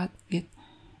байгаагаа гээд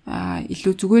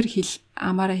илүү зүгээр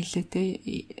амаараа хэлээ те.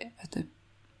 Одоо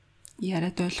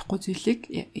яриад ойлгохгүй зүйлийг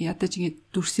ядаж ингэж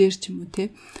дүрсээр ч юм уу те.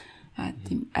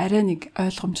 Тийм арай нэг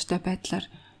ойлгомжтой байдлаар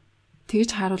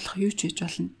тэгж харуулах юу ч хийж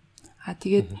болно.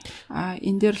 Тэгээд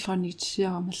энэ дээр болохоор нэг жишээ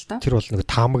байгаа юм л да. Тэр бол нэг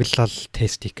таамаглал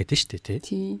тест хийх гэдэг нь шүү дээ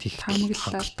тий.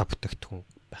 Таамаглал бүтээгдэхүүн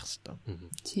байх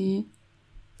хэрэгтэй.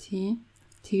 Тий.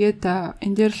 Тэгээд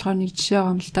энэ дээр болохоор нэг жишээ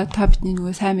байгаа юм л да. Та бидний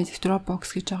нөгөө сайн мэдих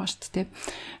Dropbox гэж байгаа шүү дээ.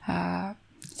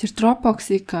 Тэр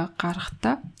Dropbox-ыг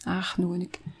гаргахдаа анх нөгөө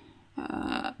нэг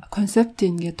концепт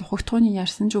ингээд ухагтхууны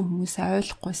ярьсан ч хүмүүсээ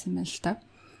ойлгохгүйсэн юм л да.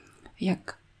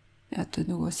 Яг одоо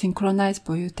нөгөө synchronize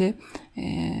буюу те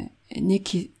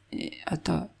нэг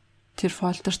одоо тэр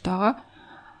фолдерт байгаа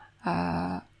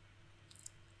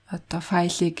одоо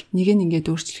файлыг нэг нь ингээд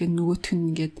өөрчлөх нь нөгөөх нь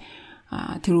ингээд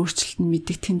тэр өөрчлөлт нь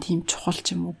мэддэгдэх нь тийм чухал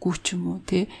ч юм уу гүү ч юм уу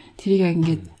те тэрийг яг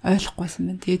ингээд ойлгохгүйсэн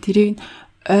байна. Тэгээ тэрийг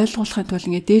ойлгуулахын тулд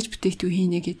ингээд дээж бүтээгдэхүүн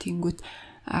хийнэ гэдэгэнгүүт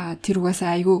тэр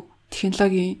угаасаа айгүй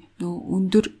технологийн нөгөө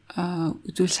өндөр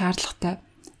үзүүл шаардлагатай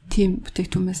тийм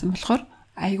бүтээгдэхүүн байсан болохоор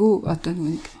айгүй одоо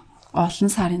нэг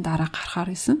олон сарын дараа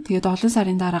гарахаар байсан. Тэгээд олон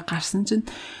сарын дараа гарсан чинь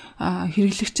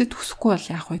хэрэглэгчд хүсэхгүй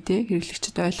бол яах вэ те?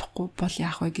 Хэрэглэгчд ойлгохгүй бол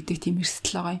яах вэ гэдэг тийм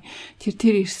эрсдэл байгаа юм.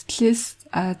 Тэр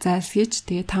эрсдлээс зайлсхийж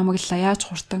тэгээд таамаглалаа яаж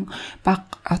хурдан бага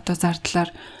одоо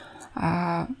зардлаар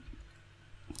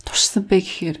туршсан бэ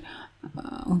гэхээр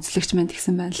үндэслэгч маань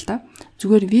тэгсэн байна л да.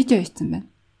 Зүгээр видео хийсэн байна.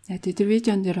 Тэгээд тэр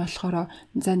видеон дээр болохоор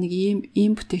за нэг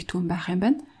ийм бүтээгдэхүүн байх юм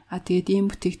байна. Тэгээд ийм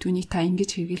бүтээгдэхүүнийг та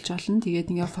ингэж хэрэгжилж болно. Тэгээд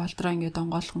ингээ фолдроо ингээ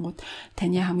донгоолгонгууд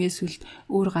таны хамгийн сүүлд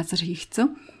өөр газар хийгдсэн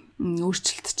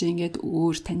өөрчлөлт чинь ингээд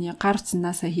өөр таны гар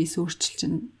утснаасаа хийсэн өөрчлөлт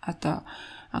чинь одоо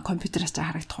компьютераас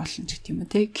харагдах болно ч гэх юм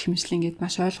уу те. Гэх мэтлэн ингээд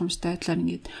маш ойлгомжтой байдлаар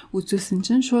ингээд үзүүлсэн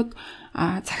чинь шууд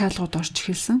захиалгууд орж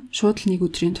эхэлсэн. Шууд л нэг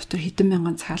өдрийн дотор хэдэн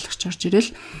мянган захиалагч орж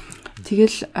ирэл.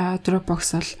 Тэгэл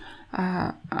Dropbox бол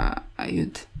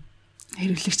аюуд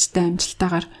хэрэглэгчтэй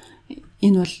амжилтаагаар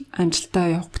энэ бол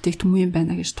амжилттай явах бүтээгдэхүүн юм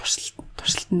байна гэж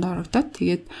туршилтанд орогдоод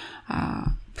тэгээд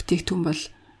бүтээгдэхүүн бол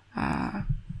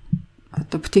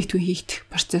одоо бүтээгдэхүүн хийх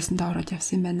процессанд ороод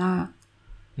явсан юм байна.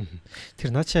 Тэр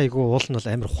наача айгу уул нь бол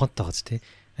амар ухаантай байгаа зү тий.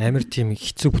 Амар тийм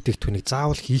хэцүү бүтээгдэхүүнийг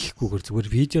заавал хийхгүйгээр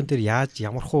зүгээр видеон дээр яаж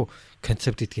ямархуу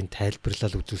концепт гэдгийг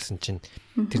тайлбарлал үзүүлсэн чинь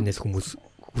тэрнээс хүмүүс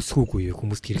хүсэхүүгүй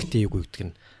хүмүүст хэрэгтэй юу гэдэг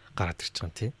нь гараад ирж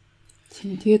байгаа юм тий.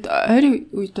 Тэгээд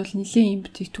ойрын үед бол нэлийн юм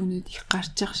бүтээгдэхүүнүүд их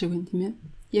гарч байгаа шиг байна тийм ээ.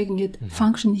 Яг ингээд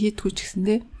function хийдгүү ч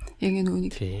гэсэндээ яг нөгөө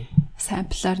нэг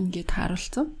самплаар ингээд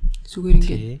харуулсан. Зүгээр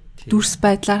ингээд дүрс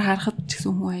байдлаар харахад ч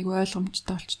гэсэн хүн айгүй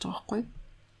ойлгомжтой болчихж байгаа байхгүй.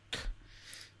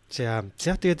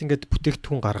 За тэгээд ингээд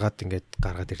бүтээгдэхүүн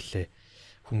гаргаад ирлээ.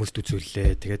 Хүмүүст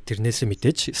үзүүллээ. Тэгээд тэрнээсээ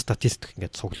мэдээж статистик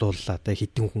ингээд цуглууллаа.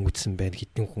 Хэдэн хүн үзсэн байна,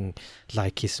 хэдэн хүн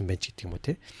лайк хийсэн байна гэдэг юм уу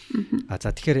те.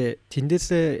 За тэгэхээр тэндээс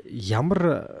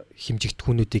ямар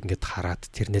хэмжигдэхүүнүүдийг ингээд хараад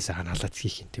тэрнээсээ ханаалаад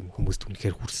хийх юм тийм хүмүүст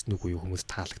үнэхээр хүрсэн үгүй юу,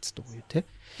 хүмүүст таалагдсан үгүй юу те.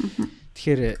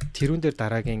 Тэгэхээр тэрүүн дээр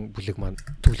дараагийн бүлэг маань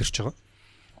төвлөрч байгаа.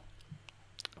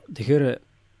 Тэгэхээр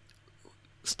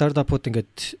стартапууд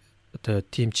ингээд одоо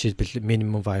team жишээлбэл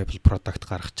minimum viable product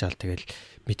гаргачаал тэгэл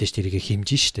мэдээж тэрийг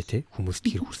хэмжин штэ тий хүмүүст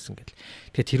хэр хүрсэн гэл.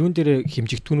 Тэгэхээр тэрүүн дээр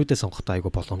хэмжигдэхүүнүүдээ сонгохдоо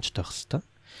айгүй боломжтой байх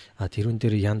хэвээр. Тэрүүн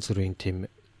дээр янз бүрийн тийм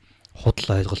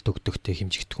худал ойлголт өгдөгтэй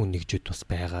хэмжигдэхүүн нэгжүүд бас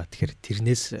байгаа. Тэгэхээр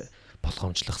тэрнээс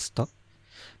болгоомжлох хэвээр.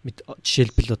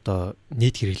 Жишээлбэл одоо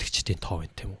нийт хэрэглэгчдийн тоо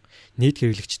байна тийм үү. Нийт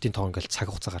хэрэглэгчдийн тоо ингээл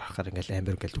цаг хугацаагаар харахаар ингээл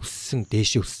амар ингээл өссөн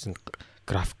дээшээ өссөн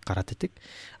график гараад идэг.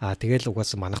 Тэгэл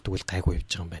угаасаа манах тэгвэл гайгүй явж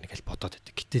байгаа юм байна гэж бодоод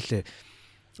идэг. Гэтэл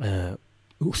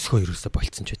өсөхөө ерөөсө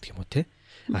болцсон ч гэдэг юм уу те.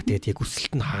 Тэгээд яг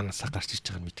өсөлт нь хаанасаа гарч ирж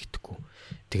байгааг мэддэггүй.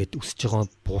 Тэгээд өсөж байгаа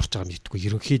буурч байгааг мэддэггүй.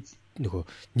 Ерөнхийд нөгөө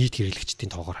нийт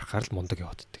хэрэглэгчдийн тоогоор харахаар л мундаг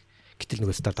яваад идэг. Гэтэл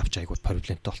нөгөө стартапч айгууд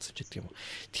проблемтай болсон ч гэдэг юм уу.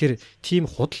 Тэгэхээр тийм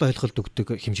худал ойлголт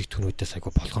өгдөг хэмжигдэхүүнүүдээс айгуу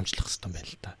болгоомжлох хэрэгтэй байна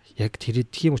л да. Яг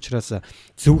тийм учраас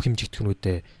зөв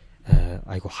хэмжигдэхүүнүүдэд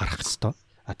айгуу харах хэрэгтэй.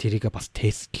 Тэрийг бас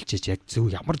тестлж яг зөв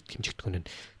ямар хэмжигдэхүүн нь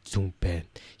зөв байна.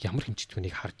 Ямар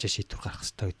хэмжигдэхүүнийг харж шийдвэр гаргах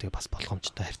хэрэгтэй гэдгийг бас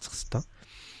болгоомжтой харьцах хэрэгтэй.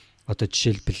 Одоо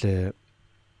жишээлбэл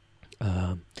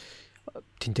энэ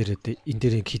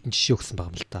дээр хідэн жишээ өгсөн байгаа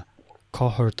юм л да.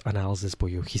 Cohort analysis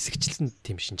буюу хэсэгчлэн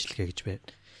тийм шинжилгээ гэж байна.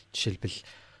 Жишээлбэл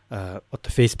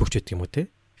одоо Facebook ч гэдэг юм уу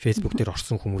те. Facebook дээр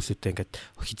орсон хүмүүсүүдээ ингээд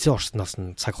хизээ орсноос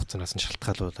нь цаг хугацаанаас нь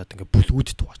шалтгаалуулаад ингээд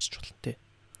бүлгүүд дугаачч болно те.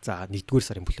 За 1-р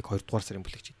сарын бүлэг, 2-р сарын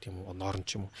бүлэг гэдэг юм уу, норн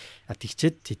ч юм уу.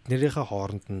 Тэгчээд тэднэрийнхээ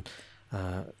хооронд нь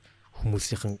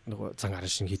хүмүүсийнхэн нөгөө зан аран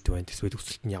шиг хийдэг байна. Эсвэл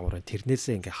өсөлт нь ямар байна.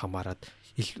 Тэрнээсээ ингээ хамаарад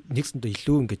нэгсэндээ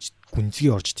илүү ингээ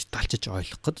гүнзгий орж детальчж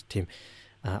ойлгоход тийм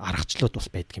аргачлалууд бас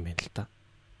байдаг юм байна л да.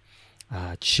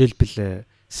 Жишээлбэл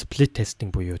split testing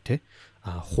буюу те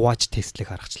хувааж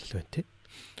тестлэх аргачлал байна те.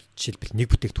 Жишээлбэл нэг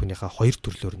бүтээгдэхүүнийхээ хоёр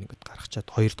төрлөөр ингээд гаргачаад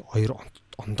хоёр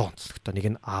ондоо онцлогтой, нэг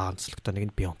нь А онцлогтой, нэг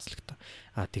нь Б онцлогтой.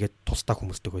 Тэгээд тусдаа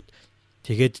хүмүүст өгөөд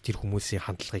тэгээд тэр хүмүүсийн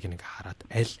хандлагыг ингээ хараад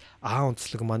аль А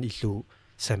онцлог маань илүү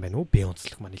сайн байна уу, Б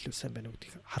онцлог маань илүү сайн байна уу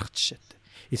гэдгийг харах жишээтэй.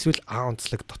 Эсвэл А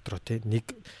онцлог дотроо те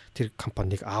нэг тэр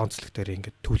компаниг А онцлог дээр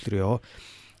ингээ төвлөрөө.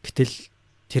 Гэтэл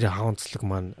тэр А онцлог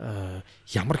маань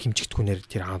ямар хэмжигдэхүүнээр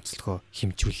тэр А онцлогоо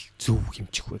хэмжүүл зөв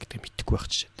хэмжих вэ гэдэг мэдэхгүй байх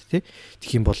жишээтэй те.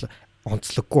 Тэгэх юм бол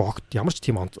онцлоггүй огт ямар ч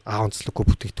тийм А онцлоггүй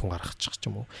бүтээгдэхүүн гаргачих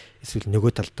ч юм уу. Эсвэл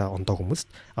нөгөө талдаа ондоо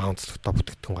хүмүүст А онцлогтой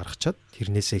бүтээгдэхүүн гаргачаад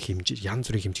тэрнээсээ янз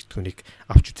бүрийн хэмжигдэхүүнийг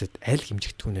авч үзээд аль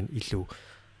хэмжигдэхүүн нь илүү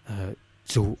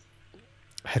зөв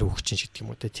хариу өгч чинь гэдэг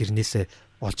юм уу те. Тэрнээсээ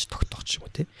олж тогтоох ч юм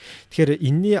уу те. Тэгэхээр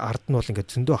энэний ард нь бол ингээд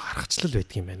зөндөө аргачлал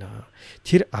байдаг юм байна.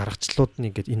 Тэр аргачлалууд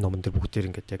нь ингээд энэ номон дээр бүгдээр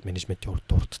ингээд яг менежментийн урд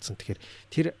дурдсан. Тэгэхээр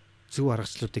тэр зөв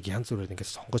аргачлалуудыг янз бүрээр ингээд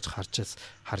сонгож харж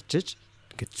иж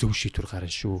ингээд зөв шийдвэр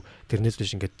гарна шүү. Тэрнээс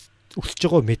биш ингээд өсөж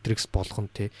байгаа метрикс болгон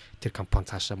те тэр компани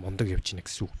цаашаа мундаг явж ийнэ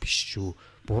гэсэн үг биш шүү.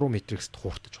 Буруу метрикст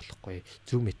хууртаж болохгүй.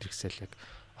 Зөв метриксэл яг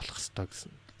олох хэрэгтэй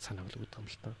гэсэн санааг л өгдөг юм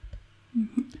л та.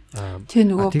 Тэгээ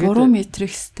нөгөө буруу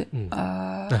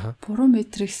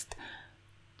метрикст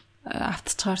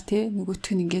автчихаар тий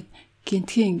нөгөөх нь ингээд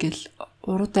гинтгийн ингээл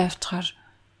уруудаа авчихаар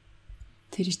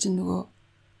тэр чинь нөгөө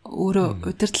өөрөө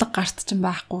удирдлага гарт чинь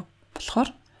байхгүй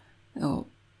болохоор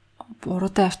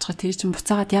уруудаа авчихаар тэр чинь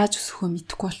буцаагаад яаж өсөхөө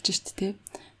мэдэхгүй болчих шүү дээ тий.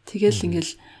 Тэгэл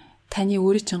ингээл таны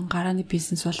өөрийн чинь гарааны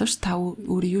бизнес боловч та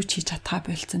өөрөө юу ч хийж чадхаа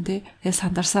болцсон тий. Тэгээ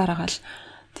сандарсаар байгаа л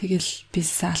тэгэл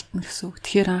бизнес алдна гэсэн үг.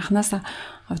 Тэгэхээр анханасаа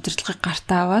удирдлагыг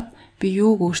гартаа аваад би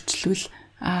юуг өөрчлөвл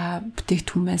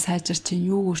бүтээгдэхүүн маань сайжирч чинь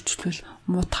юуг өөрчлөвл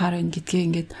муудахаар байна гэдгээ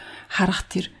ингээд харах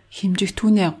тэр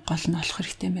хэмжигдэхүүнээ гол нь олох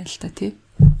хэрэгтэй юм байна л да тий.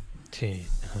 Тий.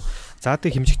 За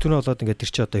тэг хэмжигдэхүүнээ болоод ингээд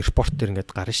тэр чи одоо репорт дээр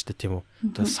ингээд гарна шүү дээ тийм үү.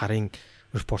 Одоо сарын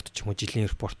репорт ч юм уу жилийн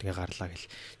репорт ингээ гарлаа гэл.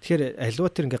 Тэгэхээр альва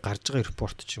тэр ингээ гарч байгаа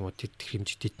репорт ч юм уу тэр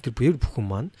хэмжигдээ тэр бүхэн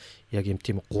маань яг юм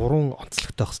тийм 3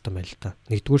 онцлогтой байх хэрэгтэй байл та.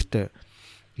 Нэгдүгээрт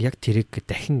яг тэрийг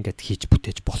дахин ингээд хийж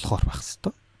бүтээж болохоор байх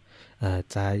хэрэгтэй.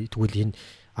 За тэгвэл энэ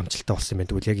амжилттай болсон юм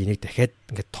байна. Тэгвэл яг энийг дахиад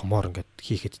ингээд томоор ингээд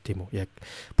хийхэд тийм үү. Яг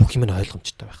бүх юм нь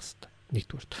ойлгомжтой байх хэрэгтэй.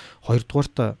 Нэгдүгээрт.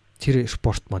 Хоёрдугаарт тэр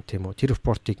репорт маань тийм үү. Тэр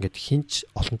репортыг ингээд хинч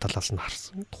олон талаас нь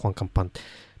харсан. Тухайн компанид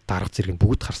дарга зэрэг нь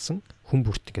бүгд харсан. Хүн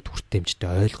бүрт ингээд хүртээмжтэй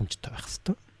ойлгомжтой байх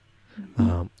хэрэгтэй.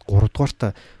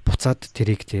 Гуравдугаарт буцаад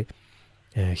тэрийг тий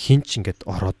хинч ингээд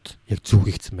ороод яг зөв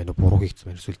хийгдсэн байна уу, буруу хийгдсэн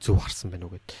байна уу, эсвэл зөв харсан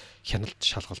байна уу гэд хяналт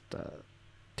шалгалт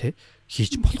тий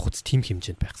хийж болох үс тийм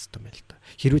хэмжээнд байх хэрэгтэй юм байна л да.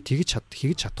 Хэрвээ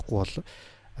хийж чадахгүй бол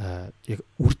яг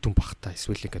үр дүн багтаа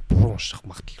эсвэл ингээд буруу унших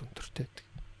магадлал өндөртэй байдаг.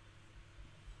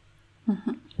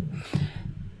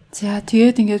 За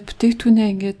тэгээд ингээд бүтээгдэхүүнээ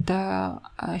ингээд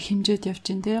хэмжээд явж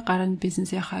гин тий гарааны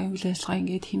бизнесийнхаа үйл ажиллагаа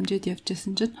ингээд хэмжээд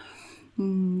явжсэн чинь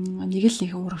нэг л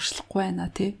нэг урагшлахгүй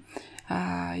байна тий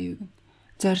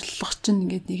зорилго чинь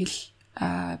ингээд нэг л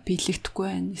биелэгдэхгүй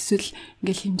байна. Эсвэл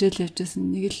ингээл хэмжээл явжсэн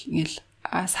нэг л ингээл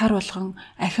сар болгон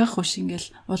ахих уш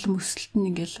ингээл улам өсөлт нь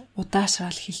ингээл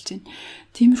удаашрал хэлж байна.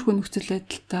 Тиймэрхүү нөхцөл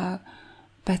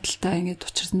байдалтай ингээд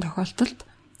учирсан тохиолдолд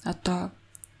одоо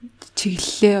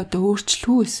чиглэлээ одоо өөрчлөх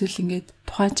үү эсвэл ингээд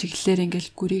тухайн чиглэлээр ингээл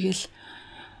гүрийгэл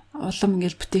улам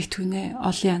ингээл бүтээгдэхүүнээ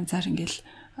олон янзаар ингээл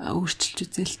өөрчилж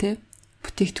үзэл тэ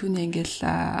бүтээгдэхүүнээ ингээл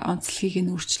онцлогийг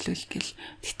нь өөрчлөл гэл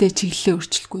гэтээ чиглэлээ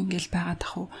өөрчлөхгүй ингээл байгаад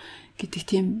ах уу гэдэг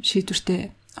тийм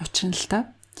шийдвэртэй учрна л та.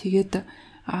 Тэгээд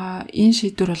энэ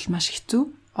шийдвэр бол маш хэцүү.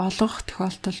 Олонх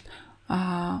тохиолдолд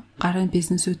гарын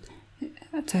бизнесүүд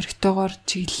зоригтойгоор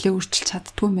чиглэлээ өөрчилж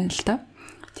чаддгүй юм байна л та.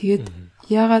 Тэгээд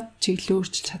яагаад чиглэлээ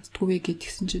өөрчилж чаддгүй вэ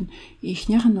гэдгсэн чинь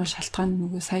эхнийх нь бол шалтгаан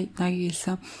нөгөө сая нагийн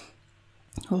хэлсэн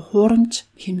хуурамч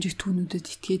хэмжигдэхүүнүүдэд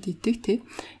итгээд идэг тий.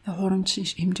 Хуурамч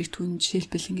хэмжигдэхүүн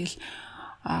жишээлбэл ингээл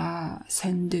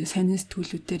сонин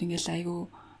сэтгүүлүүдээр ингээл айгүй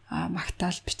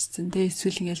магтаал бичсэн тий.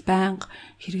 Эсвэл ингээл байнга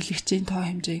хэрэглэгчийн тоо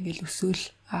хэмжээ ингээл өсөөл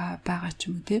байгаа ч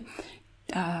юм уу тий.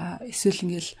 Эсвэл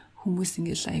ингээл хүмүүс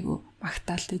ингээл айгүй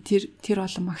магтаал тий. Тэр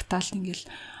олон магтаал ингээл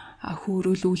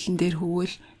хөөрөл үүлэн дээр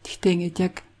хөвөөл. Тэгтээ ингээд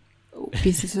яг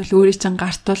бизнес бол өөрийн чинь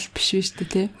гартвал биш биш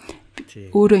тий.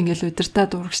 Өөрөө ингээл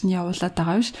удирдаад урагшны явуулаад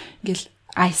байгаа биш. Ингээл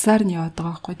айсаар нь яваад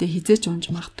байгаа байхгүй тий. Хизээч унж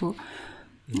магтгүй.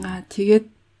 Тэгээд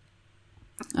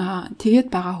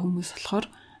байгаа хүмүүс болохоор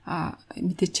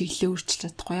мэдээ чиглэлээ өөрчилж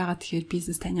чадахгүй. Ягаад тэгэхээр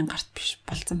бизнес таны гарт биш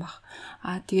болцсон баг.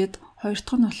 Тэгээд хоёр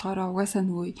дахь нь болохоор угаасаа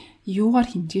нөгөө юугаар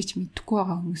хэмжээч мэдэхгүй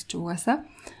байгаа хүмүүс ч угаасаа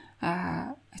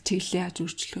чиглэлээ яаж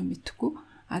өөрчлөхөө мэдэхгүй.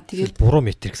 Тэгээд буруу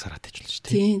метрик сараад ижлээ шүү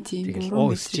Тийм дээ.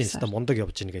 буруу метрик сараад мундаг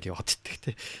явж ийн гэж яваад идэх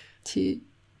тий.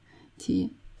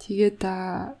 Тийм. Тэгээд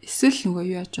эсвэл нөгөө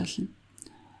юу яаж болно?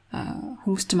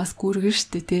 Хүмүүс ч бас гүргэр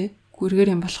штэ тий.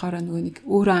 Гүргэр юм болохоор нөгөө нэг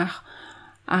өөрөө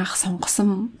анх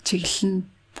сонгосон чиглэл нь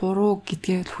буруу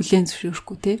гэдгээ хүлээн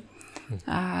зөвшөөрөхгүй тий.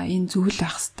 Энэ зүйл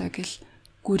байх хэвээр гэл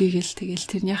гүрийгэл тэгэл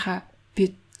тэрнийхээ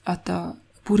би одоо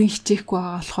бүрийн хичээхгүй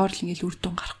байгаа болохоор л ингээл үр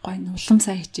дүн гарахгүй энэ улам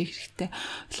сайн хичээх хэрэгтэй.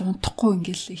 Унтахгүй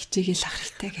ингээл хичээгээл ах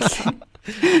хэрэгтэй гэл.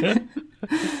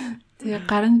 Тэгээ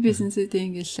гарын бизнесэд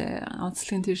ингээл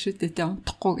онцлог тэр шүү дээ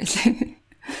унтахгүй гэл.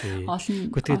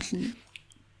 Олон.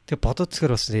 Тэгээ бодоод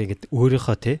згэр бас ингээд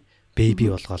өөрийнхөө тий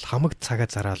бэби болгоол хамаг цагаа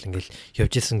зараал ингээл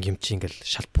явж исэн юм чи ингээл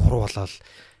шал буруу болоод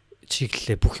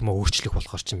чиглэлээ бүх юма өөрчлөх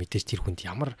болохоор чи мэдээж тэр хүнд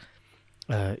ямар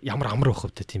амар байх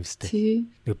вэ тийм үстэй.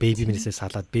 Нөгөө бэби минээсээ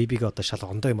салаад бэбигээ одоо шал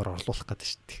ондоо юмар орлуулах гэдэг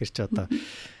шүү. Тэгэхээр чи одоо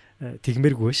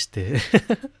тэгмээргүй шүү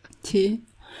дээ.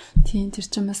 Тийм тэр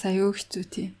чинь бас аюу хэцүү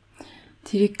тийм.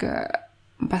 Тэрийг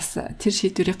бас тэр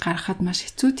шийдвэрийг гаргахад маш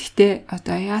хэцүү. Гэхдээ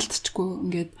одоо яалтчгүй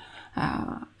ингээд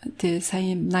тий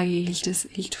сайн нагийн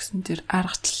хэлж өгсөн тэр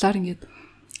аргачлалаар ингээд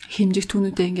хэмжих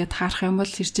түүнүүдээ ингээд харах юм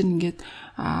бол тэр чинь ингээд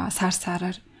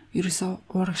сараар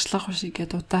ерөөсөө урагшлах шиг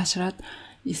ингээд удаашраад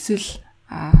эсвэл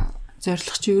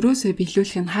зорилго чи ерөөсөө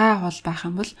биелүүлэх нь хаа хол байх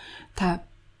юм бол та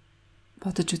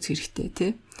бодож үзэх хэрэгтэй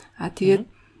тий. Тэгээд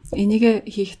энийг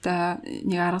хийхэд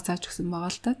нэг арга зааж өгсөн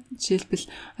байгаа л та. Жишээлбэл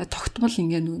тогтмол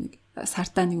ингээ нэг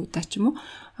сартаа нэг удаа ч юм уу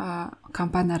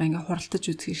компаниараа ингээ хуралдаж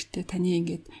үзэх хэрэгтэй. Таны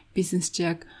ингээд бизнес чи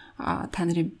яг та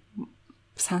нарын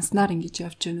санснаар ингэж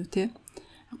явж гэнэ үү тий.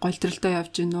 Голдролтой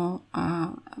явж гэнэ үү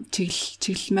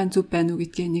чиглэл маань зөв байна уу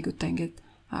гэдгээ нэг удаа ингээд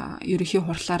ерөнхий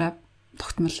хурлаараа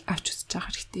тогтмол авч үзэж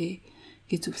байгаа хэрэгтэй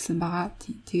гэж зөвлөсөн байгаа.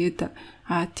 Тэгээд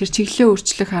тэр чиглэлээ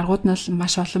өөрчлөх аргууд нь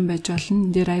маш олон байж болно.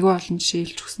 Энд дээр аягүй олон жишээ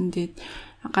хэлж өгсөн. Тэгээд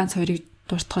ганц хоёрыг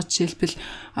дуртахад жишээлбэл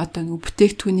одоо нэг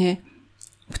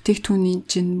бүтээгдэхүүний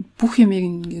чинь бүх юмыг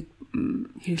ингээд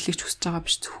хэрэглэж хүсэж байгаа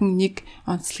биш. Зөвхөн нэг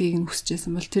онцлогийг нь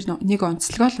хүсэжсэн бол тэр нэг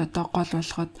онцлогоо л одоо гол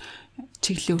болгоод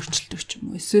чиглэлээ өөрчилдөг ч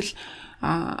юм уу. Эсвэл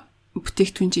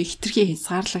бүтээгдэхүүн чинь хитрхи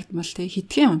хязгаарлагдмал те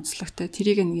хитгэн онцлогтой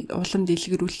тэрийг нэг улам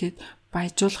дэлгэрүүлээд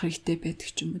баяжуулах хэрэгтэй байдаг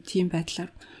ч юм уу. Тийм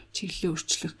байдлаар чиглэлээ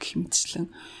өөрчлөх гэх мэтчлэн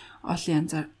олон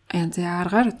янзын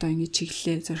аргаар одоо ингэ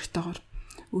чиглэлээ зөрөгтэйгээр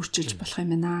өөрчилж болох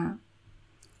юм байна.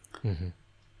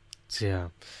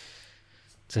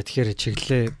 За тэгэхээр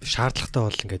чиглэлээ шаардлагатай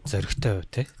бол ингээд зөрөгтэй байв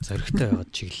те. Зөрөгтэй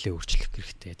байгаад чиглэлээ өөрчлөх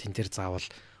хэрэгтэй. Тэн дээр заавал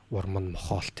урам нь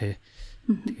мохоол те.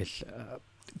 Тэгэл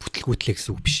бүтлгүүтлээ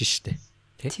гэсэн үг биш шүү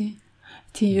дээ.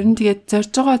 Тийм ер нь тэгээд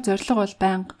зорж байгаа зорилго бол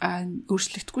байнга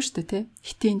өөрчлөгдөхгүй шүү дээ тий.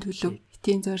 Хитийн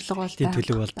зорилго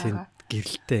бол тийм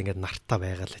гэрэлтэй ингээд нартаа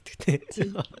байгаа л гэдэг тий.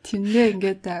 Тэрнээ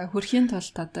ингээд хөрхийн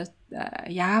тулд одоо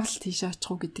яавал тийш очих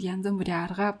уу гэдэг янз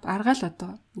бүрийн арга л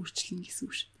одоо өөрчлөнө гэсэн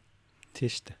үг шүү. Тийм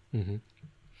шүү дээ.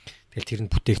 Тэгэл тэр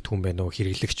нь бүтээгдэхүүн байна уу,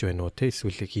 хэрэглэгч байна уу, те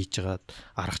эсвэл хийж байгаа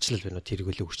аргачлал байна уу,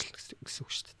 тэрийг л өөрчлөх гэсэн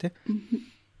үг шүү дээ,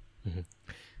 те.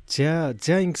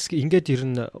 За ингээд ер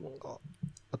нь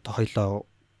одоо хоёлоо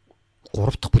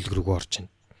 3 дахь бүлэг рүү орж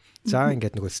байна. За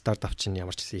ингээд нөгөө стартап чинь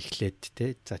ямар ч гэсэн эхлээд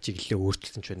те. За чиглэлээ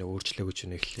өөрчилсөн ч байна, өөрчлөөгүй ч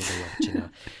байна эхлээд явж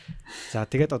байна. За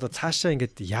тэгээд одоо цаашаа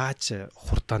ингээд яаж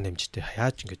хурдан нэмжтэй,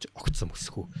 яаж ингээд огцсон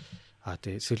өсөх үү?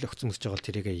 Тэгээ эсвэл өгцөн өсөж байгаа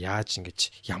тэрийг яаж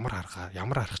ингэж ямар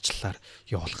аргачлалаар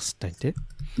явуулах хэвтэй те.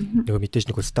 Нөгөө мэдээж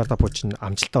нөгөө стартапууд чинь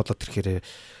амжилттай болоод ирэхээр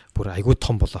бүр айгүй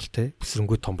том болол те.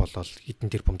 Бүсрэнгүү том болол хэдэн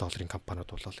тэрбум долларын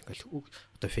компаниуд болол ингээл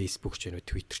одоо Facebook ч вэ,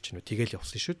 Twitter ч вэ тэгэл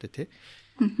явсан шүү дээ те.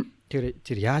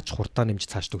 Тэр яаж хурдан нэмж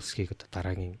цааш өсөхийг одоо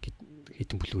дараагийн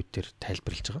хэдэн бүлгүүд дээр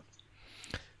тайлбарлаж байгаа.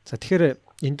 За тэгэхээр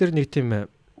энэ дэр нэг тийм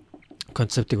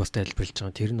концептыг бас тайлбарлаж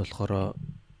байгаа. Тэр нь болохоор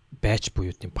batch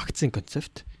буюу тийм багцын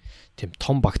концепт. Тийм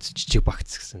том багц, жижиг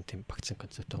багц гэсэн тийм багцын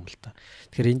концепт байгаа юм л та.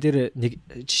 Тэгэхээр энэ дээр нэг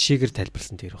жишээгээр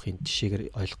тайлбарласан дээр бах энэ жишээгээр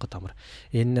ойлгох гээд амар.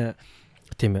 Энэ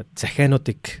тийм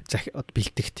захиануудыг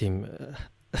бэлдэх тийм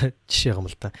жишээ юм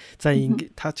л та. За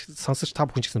та сонсож та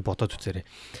бүхэн ч гэсэн бодоод үзээрэй.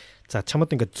 За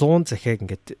чамд ингээд 100 захиаг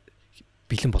ингээд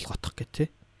бэлэн болгоох гэх тий.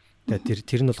 Тэгээд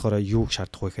тэр нь болохоор юу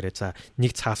шаардах вэ гэхээр за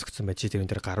нэг цаас өгсөн байж тэрэн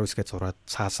дээр гар үсгээ зураад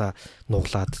цаасаа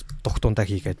нуглаад дугтундаа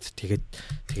хийгээд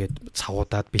тэгээд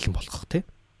цавуудаад бэлэн болгох тий.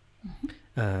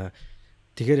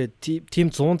 Тэгэхээр тийм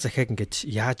 100 захиаг ингээд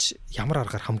ямар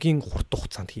аргаар хамгийн хурд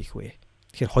хугацаанд хийх вэ?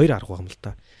 Тэгэхээр хоёр арга байгаа юм л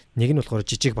та. Нэг нь болохоор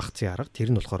жижиг багцын арга,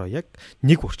 тэр нь болохоор яг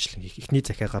нэг үрчлэн ихний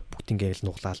захиагаа бүгдингээ л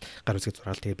нуглаал, гар үсгээ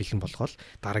зураал тэгээ бэлэн болгоол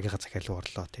дараагийнхаа захиа руу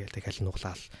орлоо. Тэгээ дахиад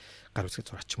нуглаал, гар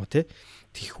үсгээ зураач юм уу те.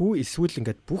 Тэхүү эсвэл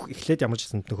ингээд бүх эхлээд ямар ч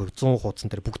гэсэн нөгөө 100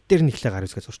 хуудсан дээр бүгдээр нь эхлээ гар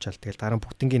үсгээ зурчаал. Тэгэл дараа нь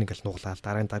бүгдингээ ингээл нуглаал,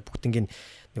 дараа нь бүгдингээ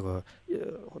нөгөө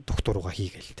доктор руугаа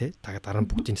хийгээл те. Дараа нь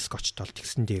бүгдийн скотчтол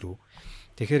тэгсэн дээрүү.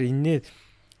 Тэгэхээр энэний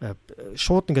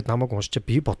шууд ингээд намайг уншиж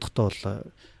би бодохдоо бол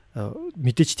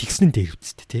мэдээж тэгсэн нь дээр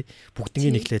үсттэй тий.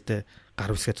 Бүгднийг нэглээд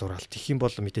гар үсгээ зураал. Тэгэх юм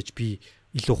бол мэдээж би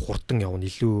илүү хурдан явна,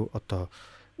 илүү одоо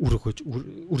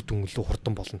үр дүн илүү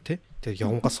хурдан болно тий. Тэгээ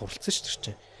явангаас суралцсан шүү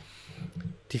дээ.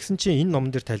 Тэгсэн чинь энэ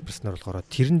номон дээр тайлбарснаар болохоор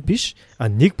тэр нь биш,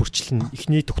 нэг бүрчлэн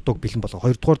эхний дугтуйг бэлэн болгоо,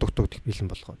 хоёрдугаар дугтуйг бэлэн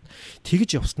болгоо.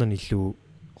 Тэгж явснаа нь илүү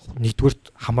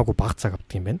нэгдүгээрт хамаагүй бага цаг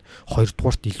авдаг юм байна.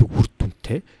 Хоёрдугаарт илүү үр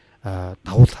дүнтэй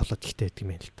давуу талууд ихтэй байдаг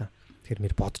юм байна л та. Тэгэхээр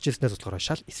мэр бодож ирснээс болохоор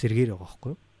шал эсэргээр байгаа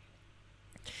байхгүй юу?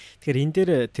 Тэгэхээр энэ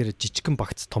дээр тэр жижигхэн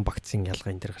багц том багцын ялгаа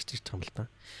энэ дээр гарч ирж байгаа юм л да.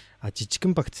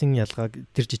 Жижигхэн багцын ялгааг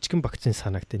тэр жижигхэн багцын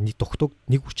санааг тэр нэг дугтуйг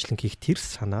нэг үрчлэн хийх тэр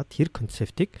санаа тэр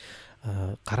концептыг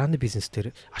гарааны бизнес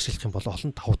дээр ашиглах юм бол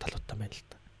олон давуу талуудтай байна л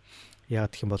да.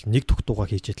 Яагаад гэх юм бол нэг дугтуйгаа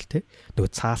хийж идэл те нөгөө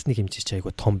цаасны хэмжээ чи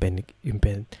айгу том байна юм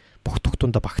байна. Бүх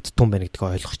дугтуйнда багц том байна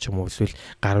гэдгийг ойлгох ч юм уу эсвэл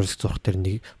гар үсэг зурх тэр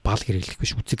нэг бал хэрэглэх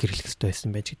биш үцэг хэрэглэх хэрэгтэй байсан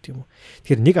байж гэдэг юм уу.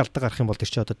 Тэгэхээр нэг алдаа гарах юм бол тэр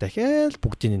чи одоо дахиад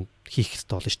бүгдийг хийх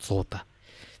хэрэгтэй болно ш 100 да.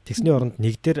 Тэгсний оронд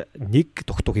нэг дээр нэг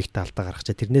дугтуй хийхдээ алдаа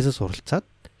гаргачаа тэрнээсээ суралцаад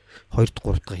 2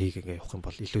 3 дахь хийх ингээ явах юм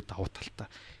бол илүү давуу талтай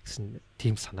гэсэн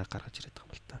тийм санаа гаргаж ирээд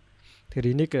байгаа юм л та. Тэгэхээр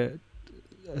энийг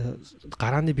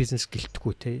гарааны бизнес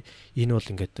гэлтгүү те энэ бол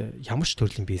ингээд ямар ч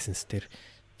төрлийн бизнес дээр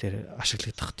тэр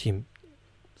ашиглагдах тийм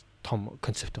том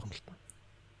концепт байгаа юм л та.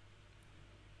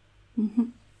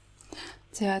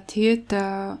 За тэгээд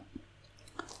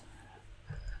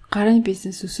гарааны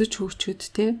бизнес өсөж хөгжөхөд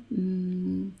те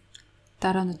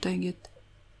дараа нь одоо ингээд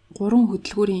 3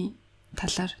 хөдөлгүүрийн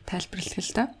талаар тайлбарлах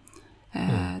л да.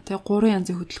 Тэгээ 3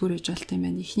 янзын хөдөлгүүр гэж болт юм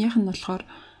байна. Эхнийх нь болохоор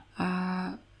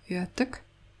яадаг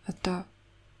одоо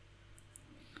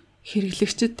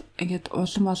хэрэглэгчд ингээд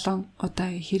улам олон одоо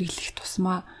хэрэглэх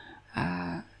тусмаа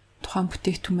тухайн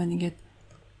бүтээгдэхүүн маань ингээд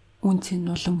үнцэн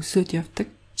улам өсөд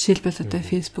явдаг. Жишээлбэл одоо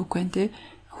Facebook байна те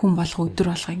хүн болго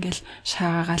өдөр болго ингээд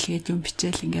шаагаагаал гэж юм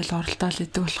бичээл ингээд оролдоол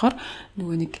идэг болохоор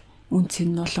нөгөө нэг үнцэн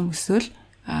нь улам өсөөл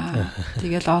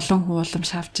тэгэл олон хүн улам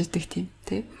шавж идэг тийм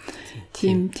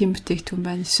бүтээгдэхүүн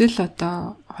байна. Эсвэл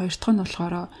одоо хоёр дахь нь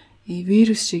болохоор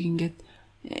вирус шиг ингээд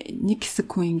нэг хэсэг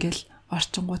хүн ингээд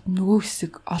орчингууд нөгөө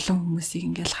хэсэг олон хүмүүсийг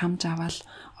ингээд хамж аваад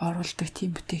оруулдаг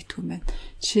тийм бүтээгдэхүүн байна.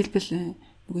 Жишээлбэл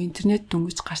нөгөө интернет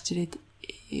дөнгөж гарч ирээд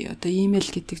одоо имэйл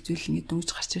гэдэг зүйл ингээд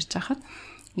дөнгөж гарч ирж байхад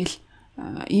ингээл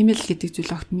имэйл гэдэг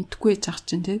зүйл огт мэдгүй яж ах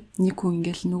чинь тий нэг хүн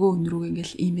ингээл нөгөө хүн рүү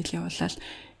ингээл имэйл явуулаад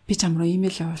би чам руу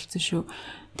имэйл явуулсан шүү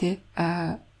тий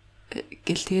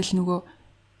гэл тэгэл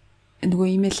нөгөө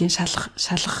имэйлийн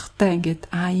шалгахтай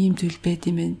ингээд ийм зүйл байд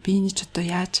юм байна. Би энэ ч одоо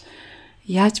яаж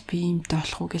би иймтэй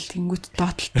болох уу гэл тэнгүүт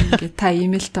доотлолт ингээд та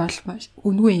имэйлтэй болмоор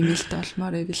үнгүй имэйлтэй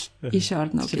болмоор байвал ийшээ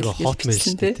орно гэх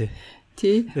хэлсэн тий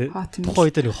хотмейл. Тухайн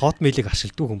үед нэг хотмейлийг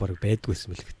ашигладаг хүн баг байдгүй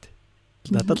байсан мэл гэдэг.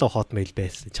 Надад л хотмейл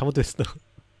байсан. Чамд байсан уу?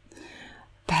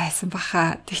 Байсан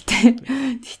баха.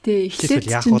 Тэгтээ эхлээд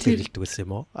яах вэ хэлдэг байсан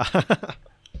юм уу?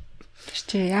 Тэр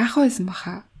чи яах байсан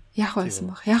баха. Яах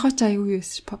ч аюу юу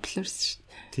байсан popular шүү.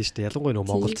 Тийм шүү дээ. Ялангуяа нөгөө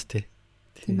Монголд тий.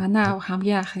 Тийм манай аав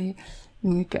хамгийн анхны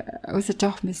нэг өсөж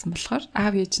жоох мэсэн болохоор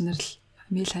аав ээж нар л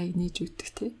мэйл хаяг нээж өгдөг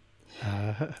тий.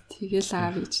 Тэгэл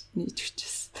аав ээж нээж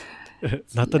өгчээсэн.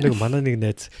 Надад нэг манай нэг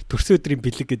найз төрсөн өдрийн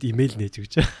бэлэг гэд имэйл нээж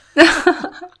өгч.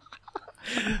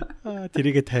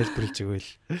 Тэрийгэ тайлбарлаж өгөөл.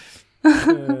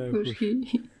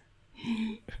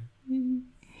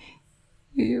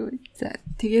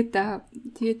 Тэгээд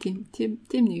тийм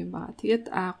нэг юм байна.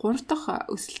 Тэгээд 3 дахь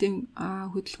өсөлтийн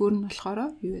хөдөлгүүр нь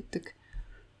болохоор юу гэдэг?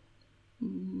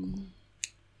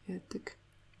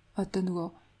 Одоо нөгөө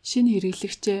шинэ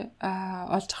хэрэглэгчээ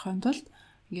олж авахын тулд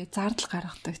ингээд зардал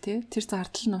гаргадаг тий. Тэр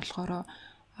зардал нь болохоор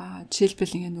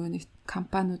жишээлбэл ингээд нөгөө нэг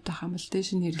компаниудаа хамтдаа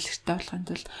шинэ хэрэглэгчтэй болохын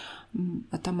тулд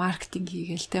одоо маркетинг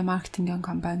хийгээл тий. Маркетингийн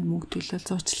компани мөнгө төлөөл,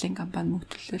 зуучлалын компани мөнгө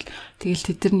төлөөл тэгэл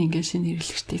тэд нар ингээд шинэ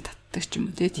хэрэглэгчдийг татдаг ч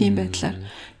юм уу тий. Тийм байдлаар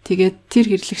тэгээд тэр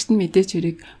хэрэглэгчд нь мэдээж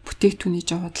хэрэг бүтээгдэхүүний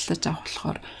жоо худалдаж авах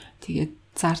болохоор тэгээд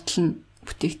зардал нь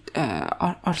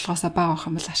орлогоосоо бага авах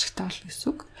юм бол ашигтай болно гэсэн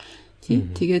үг.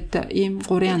 Тэгээд ийм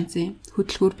 3 янзын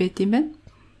хөдөлгүүр байд юм байна.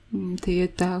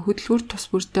 Тэгээд хөдөлгүүр тус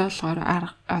бүрдээ болохоор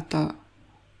одоо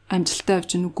амжилттай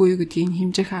явж нүггүй гэдгийг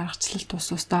хэмжээх аргачлал тус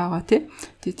тустай байгаа тий.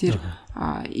 Тэгээд тэр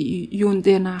юун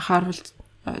дээр анхааруул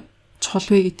чухал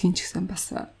вэ гэдгийг ч гэсэн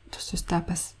бас тус тустай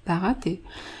бас байгаа тий.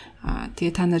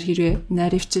 Тэгээд та нар хэрвээ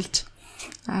наривчилж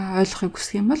ойлгохыг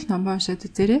хүсэх юм бол ном уншаад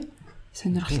үзээрэй.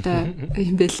 Сонирхолтой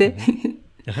юм бэлээ.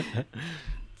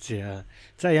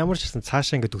 За ямар ч гэсэн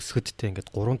цаашаа ингээд өсгөдтэй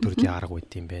ингээд 3 төрлийн арга үйд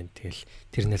юм байна. Тэгэл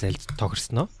тэрнээс аль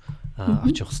тохирсноо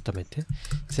авч явах хэрэгтэй байна тий.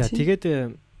 За тэгээд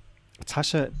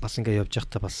цаашаа бас ингээд явж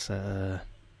байхдаа бас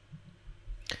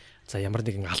за ямар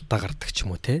нэгэн алдаа гардаг ч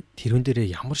юм уу тий. Тэрүүн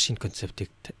дээрээ ямар шинэ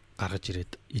концептыг гаргаж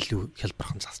ирээд илүү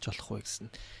хялбархан засч болох вэ гэсэн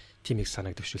тийм их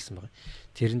санааг төвшүүлсэн байгаа.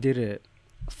 Тэрэн дээр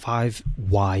 5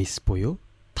 whys буюу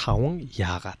 5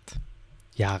 яагаад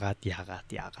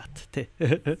тий.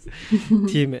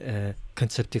 Тийм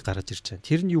концептыг гаргаж ирж байна.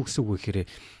 Тэр нь юу гэсэн үг вэ гэхээр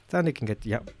за нэг ингээд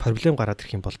проблем гараад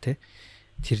ирэх юм бол тий.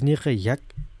 Тэрнийхээ яг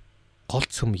гол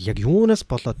цөм яг юунаас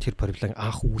болоод тэр проблем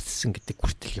анх үүссэн гэдэг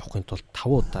хүртэл явахын тулд 5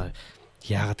 удаа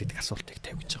яагаад гэдэг асуултыг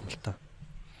тавьж байгаа юм л та.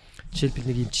 Жишээлбэл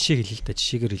нэг юм жишээ хэлээ л да.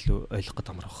 Жишээгээр илүү ойлгох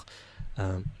гээд амрах.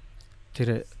 Тэр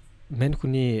мань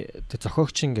хүний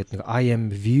зохиогч ингээд нэг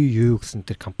IMVU гэсэн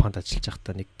тэр компанид ажиллаж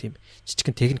байхдаа нэг тийм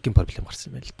жижигхэн техникийн проблем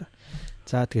гарсан байна л да.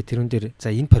 За тэгээд тэрүүн дээр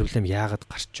за энэ проблем яагаад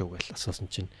гарч ив гэж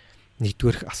асуусан чинь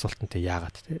нэгдүгээр асуултантай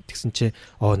яагаад тэгсэн чи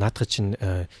наадах чинь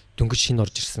дөнгөж шинэ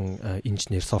орж ирсэн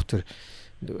инженер софтвер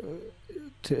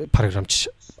програмч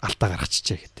алдаа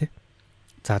гаргачихжээ гэх тээ.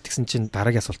 За тэгсэн чинь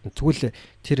дараагийн асуултанд тэгвэл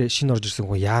тэр шинэ орж ирсэн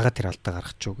хүн яагаад тэр алдаа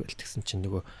гаргаж ив гэж тэгсэн чинь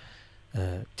нөгөө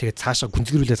тэгээд цаашаа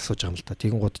гүнзгийрүүлээд асууж байгаа юм л та.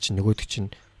 Тэгин гууд чинь нөгөөдөг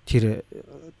чинь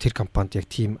тэр компанид яг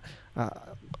тийм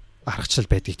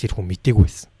аргачлал байдгийг тэр хүн мдээгүй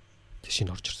байсан. Тэр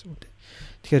шинэ орж ирсэн үү.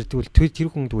 Тэгэхээр тэгвэл тэр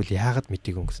хүн тэгвэл яагаад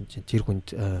мдээгүй гэсэн чинь тэр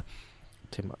хүнд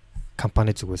тийм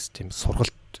компани зүгээс тийм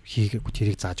сургалт хийгээгүй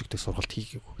тэрийг зааж өгдөг сургалт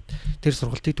хийгээгүй. Тэр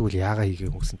сургалтыг тэгвэл яагаад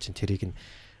хийгээгүй гэсэн чинь тэрийг нь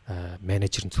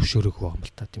менежер нь зөвшөөрөөгүй юм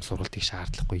л та. Тийм сургалтыг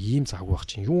шаардлагагүй. Ийм завгүй байх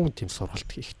чинь юу тийм сургалт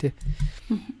хийхтэй.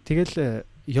 Тэгэл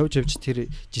явж тэр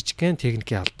жижигхэн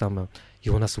техникийн алдаа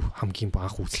юунаас хамгийн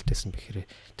анх үүсэлтэйсэн бэхээр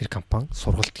тэр компани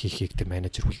сургалт хийхийг тэр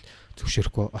менежер бол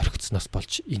зөвшөөрөхгүй орхигдсноос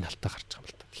болж энэ алдаа гарч байгаа юм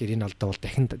л та. Тэгэхээр энэ алдаа бол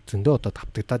дахин зөндөө удаа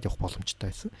давтагдаад явах боломжтой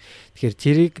байсан. Тэгэхээр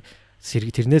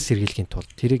тэрнээс сэргийлэхийн тулд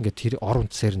тэр ингээд тэр ор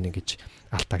үндэсээр нь ингэж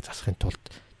алдааг засахын тулд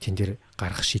тэн дээр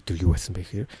гаргах шийдвэр юу байсан бэ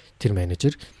гэхээр тэр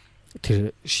менежер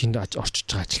тэр шинэ орчиж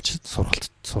байгаа ажилчид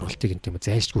сургалтыг энэ тийм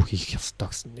зайлшгүй хийх ёстой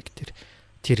гэсэн нэг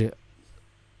тэр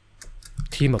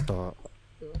тийм одоо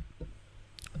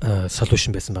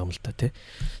солиушн байсан байгаа юм л та тий.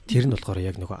 Тэр нь болохоор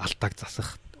яг нөгөө алдааг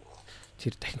засах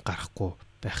тэр дахин гарахгүй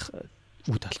байх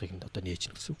үе даалгыг нь одоо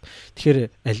нээж гэсэн.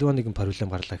 Тэгэхээр аливаа нэгэн проблем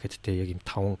гарлаа гэхэд тий яг юм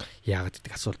 5 яагаад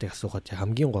гэдэг асуултыг асуухад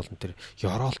хамгийн гол нь тэр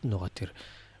ёроолт нь байгаа тэр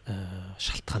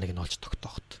шалтгааныг нь олж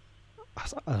тогтооход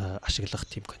ашиглах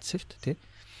тийм концепт тий.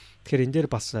 Тэгэхээр энэ дээр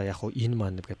бас яг хуу энэ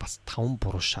маань бас 5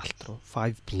 буруу шалт руу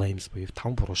 5 blames буюу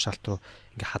 5 буруу шалт руу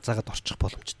ингээ хазаагаад орчих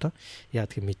боломжтой. Яа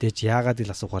тэгэхээр мэдээж яагаад ил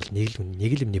асуухаар нэг л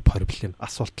юмний проблем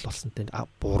асуулт л болсон те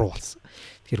буруу болсон.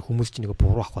 Тэгэхээр хүмүүс чинь нэг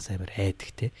буруу авахаас амар айдаг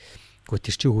те. Гэхдээ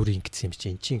тэр чинь өөрөө ингэсэн юм чи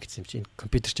эн чинь ингэсэн юм чи энэ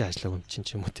компьютер чинь ажиллаагүй юм чинь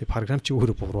ч юм уу те програм чинь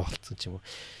өөрөө буруу болсон ч юм уу.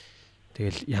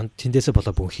 Тэгэл тэндээсээ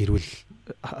болоо бүх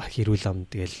хэрүүл ам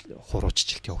тэгэл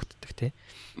хуруучлалт явагддаг те.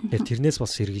 Тэгэхээр тэрнээс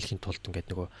бас сэргийлэхийн тулд ингээд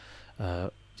нөгөө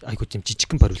айгуу тийм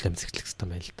жижигхэн проблем зэрэглэх хэрэгтэй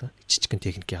байна л да. Жижигхэн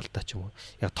техникийн алдаа ч юм уу.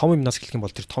 Яг том юмнаас эхлэх юм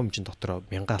бол тэр том хэмжээнд дотор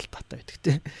 1000 алдаатай байдаг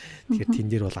те. Тэгэхээр тэн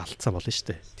дээр бол алдсан болно шүү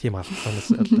дээ. Тийм алдсанаас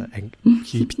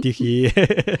битгий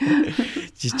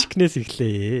жижигхнээс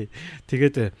эхлэе.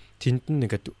 Тэгээд тэнд нь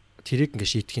ингээд тэрийг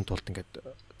ингээд шийдэхийн тулд ингээд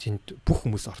тэнд бүх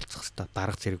хүмүүс оролцох хэрэгтэй.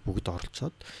 Дарга зэрэг бүгд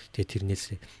оролцоод тэгээд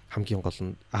тэрнээс хамгийн гол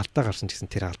нь алдаа гарсан гэсэн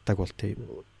тэр алдааг бол тийм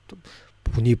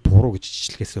хүний буруу гэж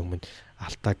жичлэхээс өмнө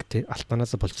алдааг тий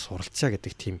алдаанаас болж суралцъя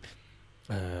гэдэг тийм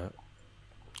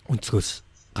өнцгөөс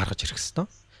гаргаж ирэх хэвээр.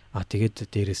 Тэгээд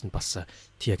дээрэс нь бас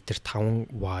яг тэр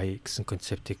 5 why гэсэн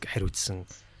концептыг хариуцсан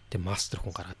тийм мастер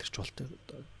хүн гаргаад ирч болтой.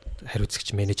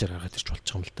 Хариуцагч менежер гаргаад ирч болж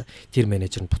байгаа юм л да. Тэр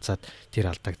менежер нь буцаад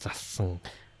тэр алдааг зассан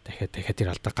дахиад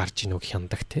тэр алдаа гарч ийнүг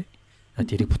хяндаг тий.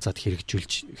 Тэрийг буцаад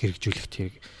хэрэгжүүлэх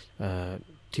тэр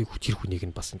хүнийг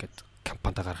нь бас ингээд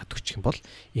компанид гаргаад өгчих юм бол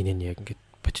энэ нь яг ингээд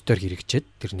бодитоор хэрэгжээд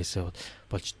тэрнээсээ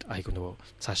болж айгу нөгөө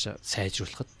цаашаа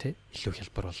сайжруулахад тий илүү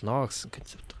хялбар болно гэсэн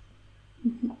концепт.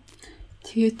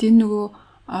 Тэгээд энэ нөгөө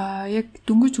яг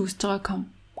дөнгөж үүсэж байгаа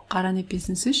гарааны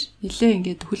бизнес ш. Нилээ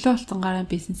ингээд хөлөө олцсон гарааны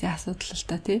бизнесийн асуудал л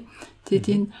та тий. Тэгээд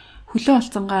энэ хөлөө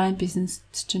олцсон гарааны бизнес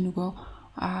чинь нөгөө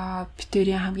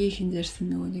битэрийн хамгийн ихэнд ярьсан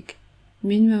нөгөө нэг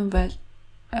minimum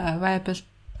viable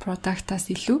product-аас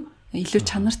илүү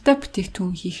чанартай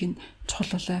бүтээгдэхүүн хийх нь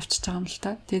чухал болоо явчихж байгаа юм л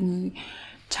та. Тэр нэг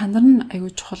чанар нь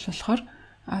аюул чухал болохоор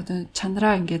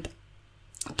чанараа ингээд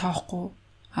тоохгүй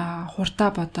хурдаа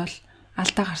бодоол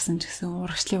алдаа гарсан ч гэсэн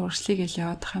урагшлыг л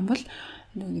яваадах юм бол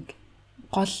нэг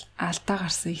гол алдаа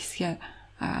гарсан хэсгээ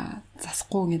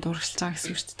засахгүй ингээд урагшилж байгаа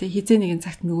гэсэн үг шүү дээ. Хизээ нэгэн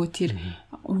цагт нөгөө тэр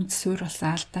үнд суурь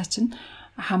болсон алдаа чинь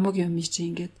хамаг юм чи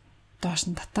ингээд доош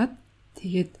нь татаад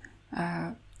тэгээд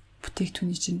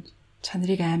бүтээгдэхүүний чинь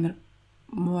чанарыг амар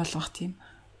муу болгох тийм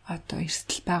одоо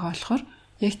эрсдэл байгаа болохоор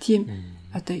яг тийм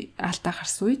одоо алдаа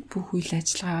гарсан үед бүх үйл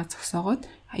ажиллагаагаа зогсоогоод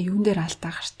юун дээр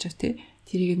алдаа гарчаа тий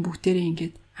тэрийг бүгдээрээ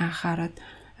ингээд анхаарад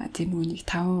тийм үнийг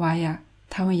 5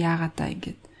 яагаадаа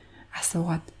ингээд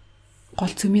асуугаад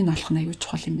гол цөмийг олох нь аюул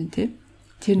чухал юм байна тий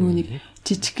тэр нүунийг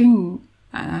жижигхэн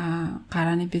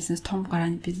гарааны бизнес том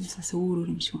гарааны бизнесээс өөр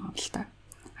юм шиг байна л та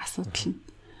асуудал нь.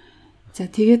 За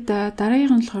тэгээд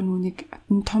дараагийнх нь болохоор нүунийг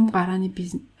том гарааны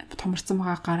бизнес томорсон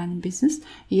байгаа гарааны бизнес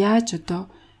яаж одоо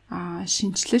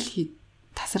шинжилэл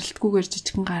тасралтгүйгээр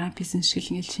жижигхэн гарааны бизнес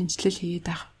шиг ингээл шинжилэл хийгээд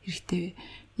авах хэрэгтэй вэ?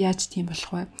 Яаж тийм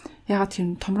болох вэ? Ягаад тэр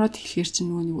томроод эхлэхэр чинь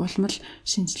нөгөө нэг улмал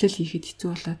шинжилэл хийхэд хэцүү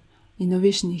болоод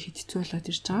инновашн хийхэд хэцүү болоод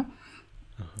ирж байгаа.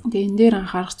 Тэгээ энэ дээр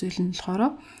анхаарах зүйл нь болохоор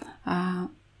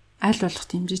аль болох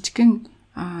тийм жижигхэн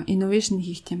инновашн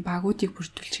хийх тийм багуудыг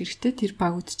бүрдүүлэх хэрэгтэй. Тэр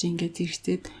багууд чинь ингээд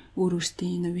зэрэгцээд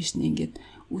өөрсдийн инновашн ингээд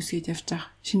үүсгэж явж байгаа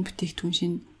шинэ бүтээгдэхүүн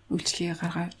шинэ үйлчлэгээ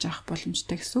гаргаж авах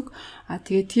боломжтой гэсэн үг.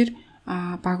 Тэгээд тэр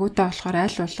багуудаа болохоор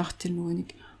аль болох тэр нөгөө нэг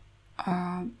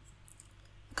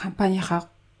компанийнхаа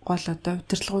гол одоо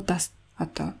удирдлагуудаас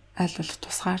одоо аль болох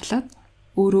тусгаарлаад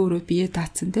өөрөө бие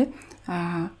даацсан те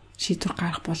шийдвэр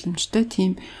гаргах боломжтой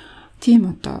тийм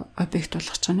одоо объект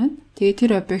болгож байгаа нь. Тэгээ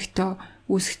тэр объектоо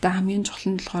үүсгэхдээ хамгийн чухал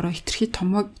нь болохоор хэтэрхий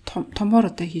томоор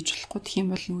одоо хийж болохгүй. Тэгэх юм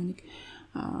бол нэг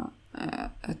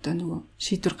одоо нөгөө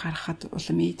шийдвэр гаргахад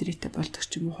улам эдрээтэй болдог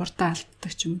ч юм уу, хурдан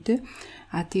алддаг ч юм уу те.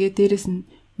 Тэгээ дээрэс нь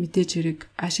мэдээж хэрэг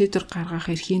шийдвэр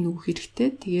гаргах эрхийг өгөх хэрэгтэй.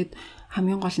 Тэгээд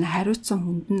хамгийн гол нь хариуцсан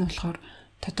хүнд нь болохоор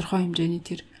тодорхой хэмжээний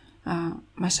тэр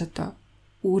маш одоо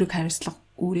үүрэг хариуцлага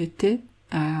үүрээтэй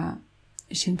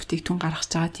шинэ бүтээгдэхүүн гаргаж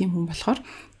байгаа тийм хүн болохоор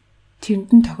тэрэнд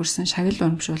нь тохирсон шагнал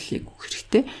урамшууллыг өгөх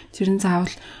хэрэгтэй. Тэр нь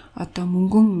заавал одоо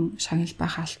мөнгөн шагнал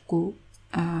байх албагүй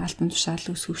албан тушаал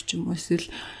үүсгэх ч юм уу эсвэл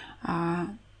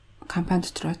компани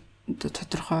дотор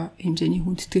тодорхой хэмжээний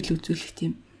хүндэтгэл үзүүлэх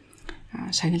тийм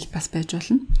шагнал бас байж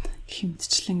болно. Гэх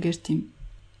мэтчлэнгээр тийм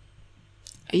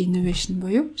инновашн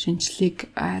буюу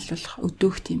шинжилгээг айлуулах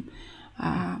өдөөх тийм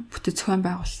бүтэц зохион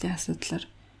байгуулалтын асуудлаар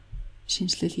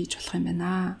шинжилэл хийж болох юм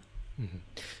байна.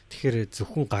 Тэгэхээр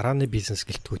зөвхөн гарааны бизнес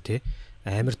гэлтгүү те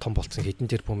амар том болсон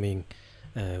хэдэн тэрбумын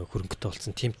хөрөнгөтэй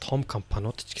болсон тийм том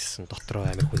компаниуд ч гэсэн дотроо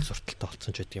амар хүн зурталтай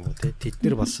болсон ч гэдэг юм уу те тэд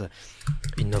нар бас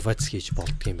инновац хийж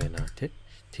болдго юм байна те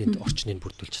тэнд орчныг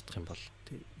бүрдүүлж чадах юм бол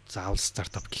заавал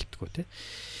стартап гэлтгүү те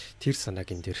тэр санааг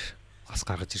энэ дэр бас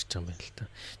гаргаж ирж байгаа юм байна л та.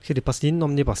 Тэгэхээр бас энэ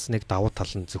номны бас нэг давуу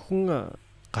тал нь зөвхөн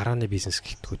гарааны бизнес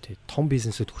гэлтгүү те том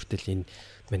бизнесүүд хүртэл энэ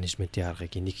менежментийн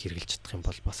аргыг энийг хэрэгжилж чадах юм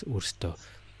бол бас өөрөөсөө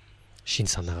шин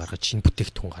санаа гаргаж шин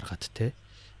бүтээгдэхүүн гаргаад те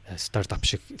стартап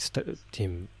шиг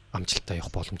тийм амжилттай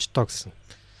явах боломжтой гэсэн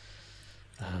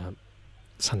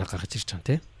санаа гаргаж ирж байгаа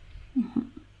те.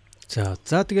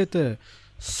 За тэгээд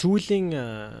сүүлийн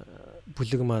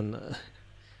бүлэг маань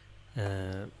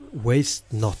waste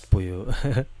not буюу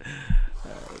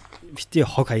бити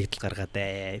хог хаягдал гаргаад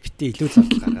бити илүү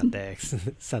зардал гаргаад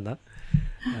гэсэн санаа.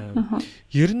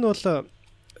 Ер нь бол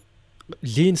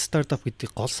lean startup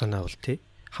гэдэг гол санаа бол тий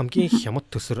хамгийн хямд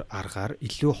төсөр аргаар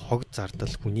илүү хог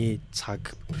зардал хүний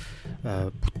цаг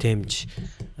бүтээмж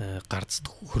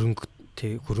гарцдах хөрөнгө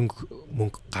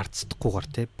мөнгө гарцдахгүйгээр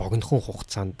тий богинохон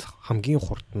хугацаанд хамгийн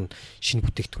хурдан шинэ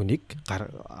бүтээгдэхүүнийг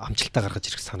амжилтаа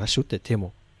гаргаж ирэх санаа шүү дээ тийм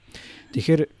үү.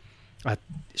 Тэгэхээр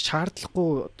шаардлагагүй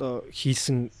одоо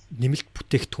хийсэн нэмэлт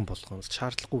бүтээгдэхүүн болгоно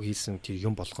шаардлагагүй хийсэн тэр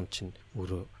юм болгоно чинь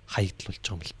өөрөө хаягдл болж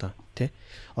байгаа юм л да тий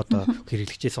одоо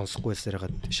хэрэглэгчээ сонсохгүй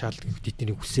байсараад шаардлагагүй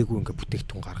тэдний хүсээгүй ингээ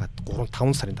бүтээгдэхүүн гаргаад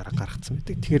 3-5 сарын дараа гаргацсан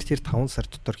байдаг. Тэгэхээр тэр 5 сар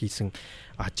дотор хийсэн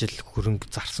ажил хөрөнгө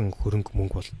зарсан хөрөнгө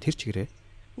мөнгө бол тэр чигээрээ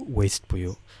waste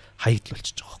буюу хаягдл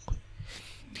болчихж байгаа байхгүй.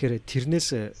 Тэгэхээр тэрнээс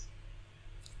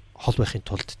хол байхын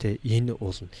тулд те энэ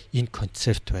уулна энэ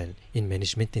концепт байна энэ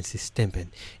менежментийн систем байна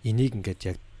энийг ингээд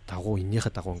яг дагуу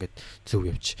энийхээ дагуу ингээд зөв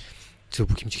явж зөв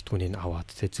хэмжигдэхүүнийг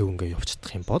аваад те зөв ингээд явж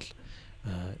чадах юм бол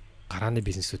гарааны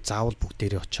бизнесүүд заавал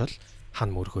бүгдээрээ очиод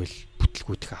хан мөргөөл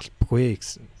бүтлгүүдэх албагүй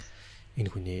гэсэн энэ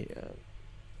хүний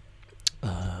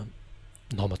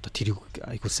ном одоо тэрийг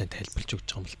айгуу сайн тайлбарлаж өгч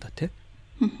байгаа юм л та те.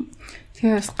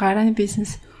 Тэгэхээр бас гарааны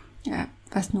бизнес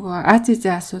бас нөгөө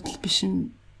Азийн асуудал биш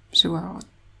юм шиг байна.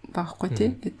 Багхгүй тий.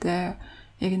 Тэгээд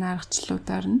яг энэ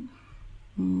аргачлалуудаар нь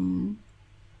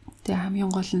тэгээ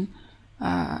хамгийн гол нь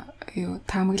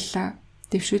таамаглалаа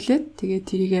дэвшүүлээд тэгээд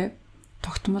тэрийгэ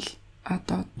тогтмол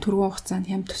одоо түргэн хугацаанд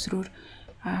хямд төсрөөр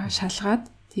шалгаад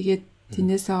тэгээд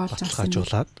тэрнээсээ олж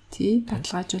авсан тий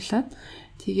баталгаажуулаад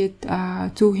тэгээд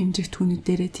зөв хэмжигдэхүүнүүд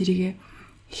дээрээ тэрийгэ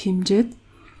хэмжээд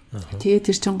тэгээд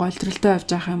тэр чин голдролтой явж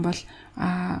байгаа юм бол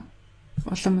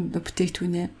улам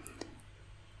бүтээгдэхүүнээ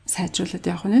сайжруулад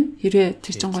явах нь хэрвээ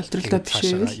тэр чин голдролтой биш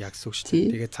байвал яг сүг шүү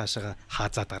дээ. Тэгээд цаашаага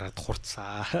хаазаа дараад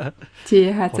хурцаа.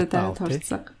 Тий, хаазаа дараад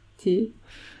хурцаа. Тий.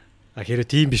 Хэрвээ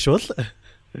тийм биш бол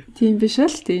тийм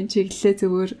чиглэлээ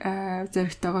зүгээр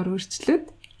зөрөгтэйгээр өөрчлөөд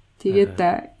тэгээд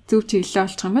зөв чиглэлээ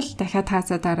олчих юм бол дахиад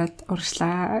хаазаа дараад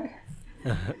урагшлаа.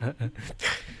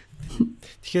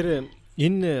 Тэгэхээр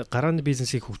энэ гарааны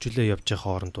бизнесийг хөгжүүлээ явж байгаа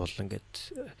хооронд бол ингээд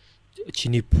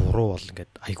чиний буруу бол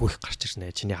ингээд айгүй их гарч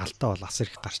ирнэ. Чиний алдаа бол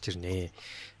асар их гарч ирнэ.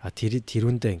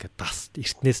 Тэрүүндээ ингээд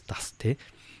эртнээс дас те.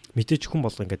 Мэдээж хүн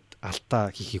бол ингээд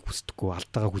алдаа хийхийг хүсдэггүй,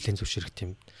 алдаагаа хүлээн зөвшөөрөх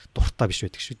тийм дуртай биш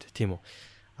байдаг шүү дээ. Тийм үү?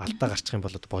 Алдаа гарчих юм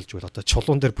бол болж үл одоо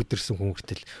чулуун дээр бүдэрсэн хүн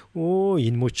хүртэл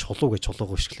энэ мөө чулуу гэж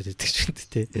чулуугаа өшгөлээд байдаг шүү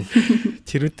дээ те.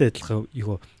 Тэрүүнтэй адилхан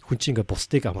хүн чинь ингээд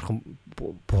бусдыг амархан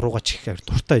буруугаа чихээр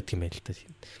дуртай байдаг юм байна л да.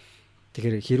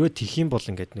 Тэгэхээр хэрвээ тэх юм бол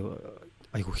ингээд нэг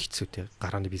айгүй хэцүү те.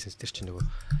 Гарааны бизнес төр чинь нөгөө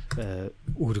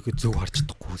өөрийгөө зөв харж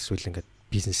чадахгүй эсвэл ингээд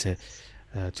бизнесээ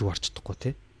зөв харж чадахгүй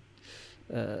те.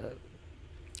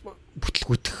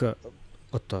 Бүтлгүүтэх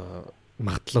одоо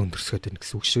магадлал өндөрсгөөд байна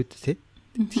гэсэн үг шүү дээ те.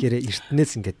 Тэгэхээр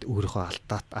эртнээс ингээд өөрийнхөө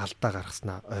алдаа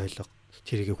гаргаснаа ойлго.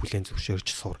 Тэрийг хүлээн зөвшөөрч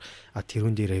сур.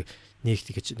 Тэрүүн дээрээ нэг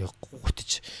тэгэж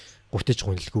гутж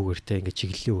гунилгүйгээр те ингээд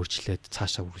чиглэлийн өөрчлөлт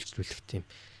цаашаа үргэлжлүүлэх тийм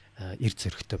эр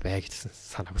зөрөгтэй бай гэсэн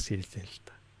санаа бас хэлсэн л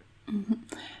да.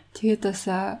 Тэгээд бас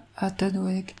одоо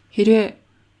нөгөө нэг хэрвээ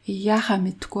яахаа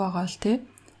мэдгүй байгаа л те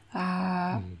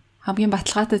хамгийн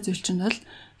баталгаатай зүйл чинь бол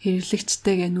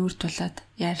хэрэглэгчтэйгээ нүүр тулаад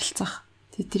ярилцах.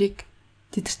 Тэдэртэйг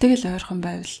л ойрхон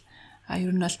байвал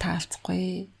ер нь бол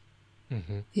таалцахгүй.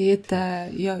 Тэгээд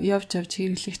явж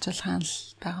хэрэглэгч бол хаанал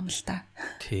байгаа юм л та.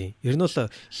 Тий. Ер нь бол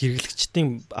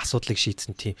хэрэглэгчдийн асуудлыг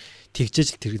шийдсэн тийм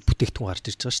тэгжээж л тэр бүтээгдэхүүн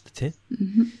гарч ирж байгаа шүү дээ тий.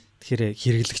 Тэгэхээр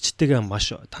хэрэглэгчтэйгээ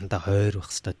маш дандаа хойр байх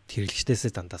хэвээр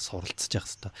хэрэглэгчдээсээ дандаа суралцж явах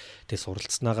хэвээр. Тэгээ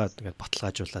суралцсанаагаа ингээд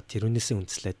баталгаажуулаад тэрүүнээсээ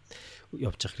үндэслээд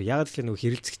явж явах хэрэг. Яг л нөгөө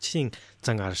хэрэглэгчийн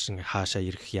зан аршин хаашаа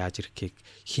ирэх, яаж ирэхийг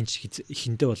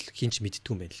хиндээ бол хинч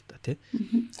мэддгүй юм байна л да тий.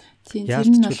 Тийм тэр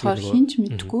нь болохоор хинч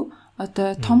мэдгүй.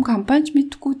 Одоо том компанич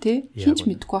мэдгүй те хинч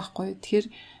мэдгүй байхгүй. Тэгэхээр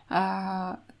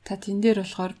та тэн дээр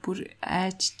болохоор бүр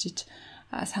айчж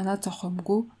санаа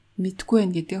зовхомгүй мэдгүй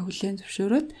байх гэдгээ хүлээн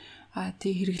зөвшөөрөөд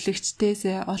тий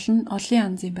хэрэглэгчдээс олон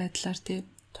янзын байдлаар тий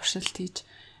туршилт хийж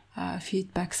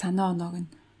фидбек санаа оноог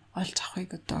нь олж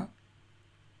авахыг одоо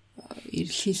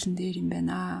эргэлхийлсэн дээр юм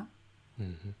байна.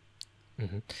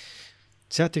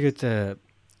 За тэгээд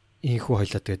инхүү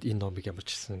хойлоо тэгээд энэ номыг ямар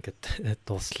ч гэсэн ингээд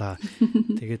дууслаа.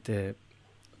 Тэгээд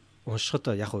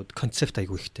уншихад яг хөө концепт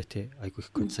айгүй ихтэй тий айгүй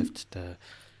их концепттэй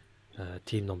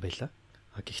тийм ном байла.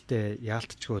 Гэхдээ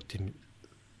яалтчгүй тийм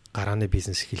гарааны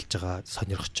бизнес эхэлж байгаа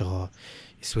сонирхож байгаа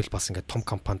эсвэл бас ингээд том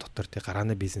компани дотор тий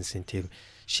гарааны бизнесийн тийм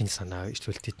шин санаа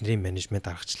эсвэл тэдний менежмент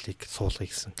аргачлалыг суулгая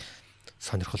гэсэн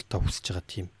сонирхолтой хүсэж байгаа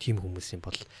тийм хүмүүсийн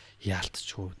бол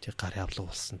яалтчгүй тий гар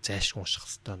явлага болсон зайшгүй унших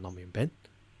хэвээр ном юм байна.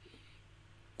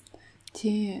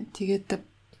 Тий тэгээд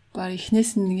баг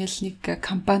эхнээс нь нэг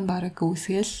компани бараг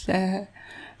үүсгээл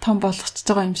том болгочихж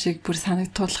байгаа юм шиг бүр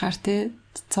санагдуулахаар тий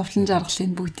зовлон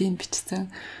жаргалын бүгдийг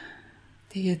бичсэн.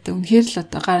 Тэгээд үнэхээр л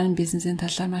одоо гарааны бизнесийн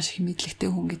талаар маш их мэдлэгтэй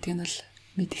хүн гэдэг нь бол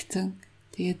мэдгдсэн.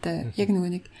 Тэгээд яг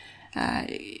нэг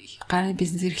гарааны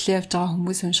бизнес эрхлээ явж байгаа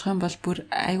хүмүүс унших юм бол бүр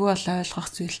айгүй олон ойлгох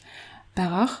зүйл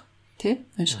байгаах тий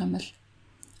унших юм бол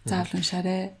заавал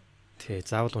уншаарай. Тий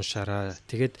заавал уншаарай.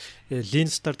 Тэгээд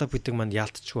Lean Startup гэдэг маань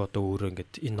яалтчгүй одоо өөрөө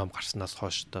ингээд энэ ном гарснаас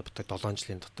хойш одоо 7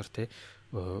 жилийн дотор тий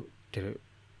тэр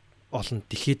олон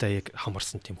дэлхийд даяг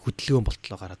хамарсан тийм хөдөлгөөн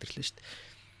болтлоо гараад ирлээ шүү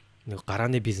дээ. Нэг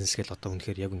гарааны бизнес гэл одоо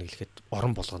үнэхээр яг үнэхээр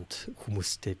орон болгонд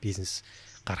хүмүүстэй бизнес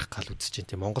гарах гал үзэж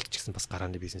байна. Монголд ч гэсэн бас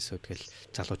гарааны бизнес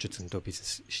үүдгээл залуучууд зөндөө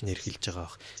бизнес шинээр эхэлж байгаа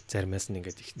бах. Заримаас нь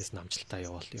ингээд ихнээс намжилтаа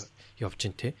явж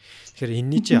байна те. Тэгэхээр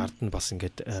энэний чи ард нь бас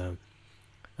ингээд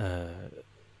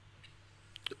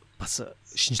бас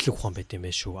шинжлэх ухаан байт юм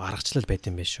байна шүү. Аргачлал байт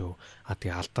юм байна шүү.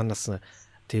 Тэгээ алдаанаас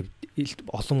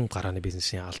олон гарааны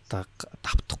бизнесийн алдаа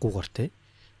давтахгүйгээр те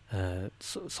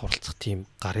суралцах тийм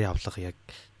гарын авлага яг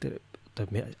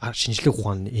одоо шинжлэх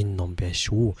ухаан энэ ном байна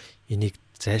шүү. Энийг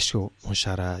зайлшгүй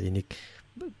уншаараа, энийг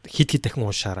хид дахин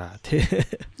уншаараа тий.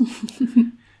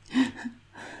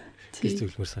 Тэг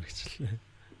зүйлмөр санагчлаа.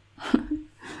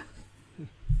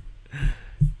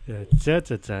 За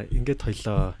ингээд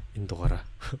хоёлоо энэ дугаараа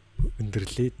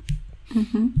өндөрлөө.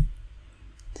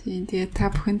 Тийм тэгээ та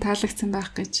бүхэн таалагдсан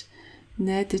байх гэж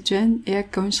найдаж байна.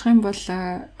 Яг унших юм бол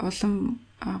улам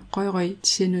гой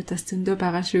жишээнүүдээс зөндөө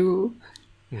байгаа шүү.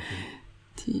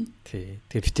 Тий.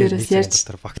 Тэгээ битээр нэг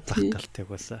дотор багт байх гал тэг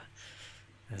басаа.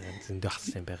 Зөндөө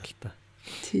хасан юм байга л та.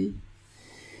 Тий.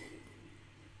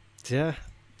 За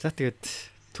тэгээд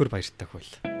түр баяртай хөл.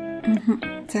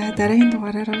 За дараагийн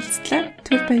дугаараар уулзлаа.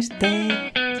 Түр баяртай.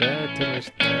 За түр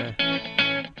баяртай.